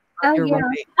room. Oh, You're yeah.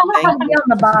 right. I'll be on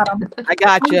the bottom. I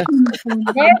got you.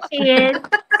 There she is.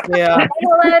 Yeah. Say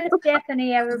hello to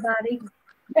Stephanie, everybody.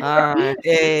 All right.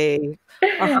 Hey.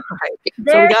 All right. So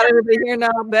There we got everybody here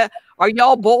now. Beth, are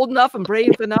y'all bold enough and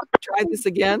brave enough to try this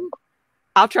again?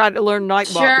 I'll try to learn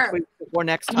Nightbot Sure. before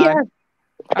next time. Yeah.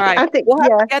 All right. I think, We'll have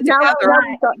yeah. to get Now together.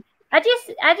 we've got- I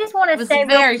just want It to was say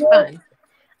very real quick, fun.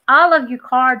 all of your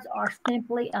cards are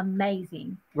simply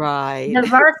amazing. Right. The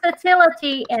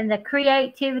versatility and the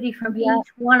creativity from each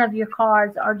one of your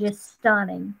cards are just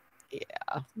stunning.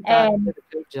 Yeah. And- Did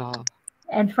a good job.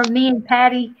 And for me and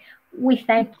Patty, we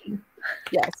thank you.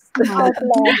 Yes. Good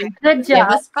It job.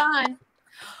 was fun.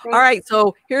 All right.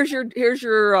 So here's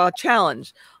your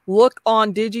challenge. Look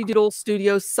on Digi Doodle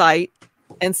Studios site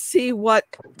and see what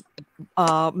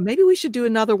maybe we should do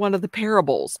another one of the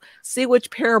parables. See which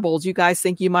parables you guys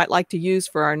think you might like to use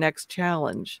for our next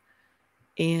challenge.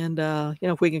 And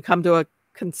if we can come to a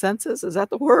consensus, is that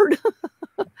the word?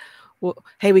 Well,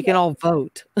 hey, we can all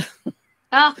vote.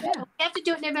 Oh, we have to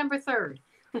do it November 3rd.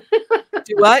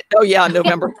 Do what? Oh yeah,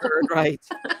 November 3rd, right.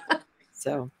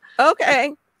 So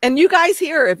okay. And you guys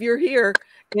here, if you're here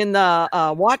in the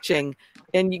watching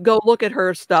and you go look at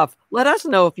her stuff, let us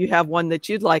know if you have one that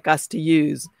you'd like us to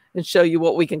use and show you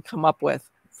what we can come up with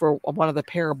for one of the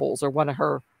parables or one of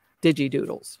her Digi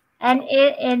Doodles. And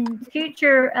in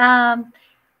future,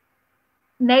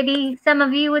 maybe some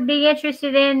of you would be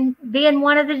interested in being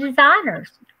one of the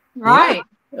designers. Right.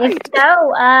 If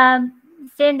so,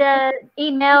 send an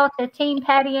email to Team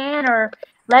PattyAnne or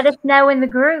let us know in the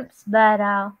groups. But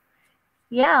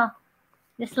yeah,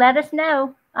 just let us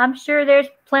know. I'm sure there's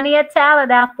plenty of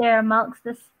talent out there amongst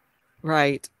us.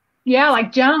 Right. Yeah,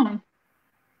 like Joan.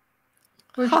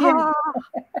 For sure.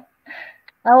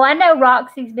 Oh, I know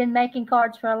Roxy's been making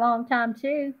cards for a long time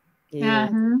too. Yeah.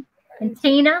 And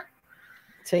Tina.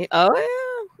 Oh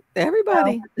yeah.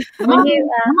 Everybody. When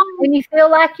you feel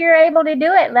like you're able to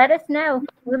do it, let us know.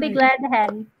 We'll be glad to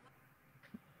have you.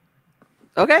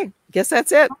 Okay. Guess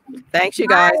that's it. Thanks, you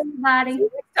guys. Bye, everybody.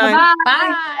 Time.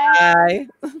 Bye.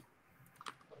 Bye.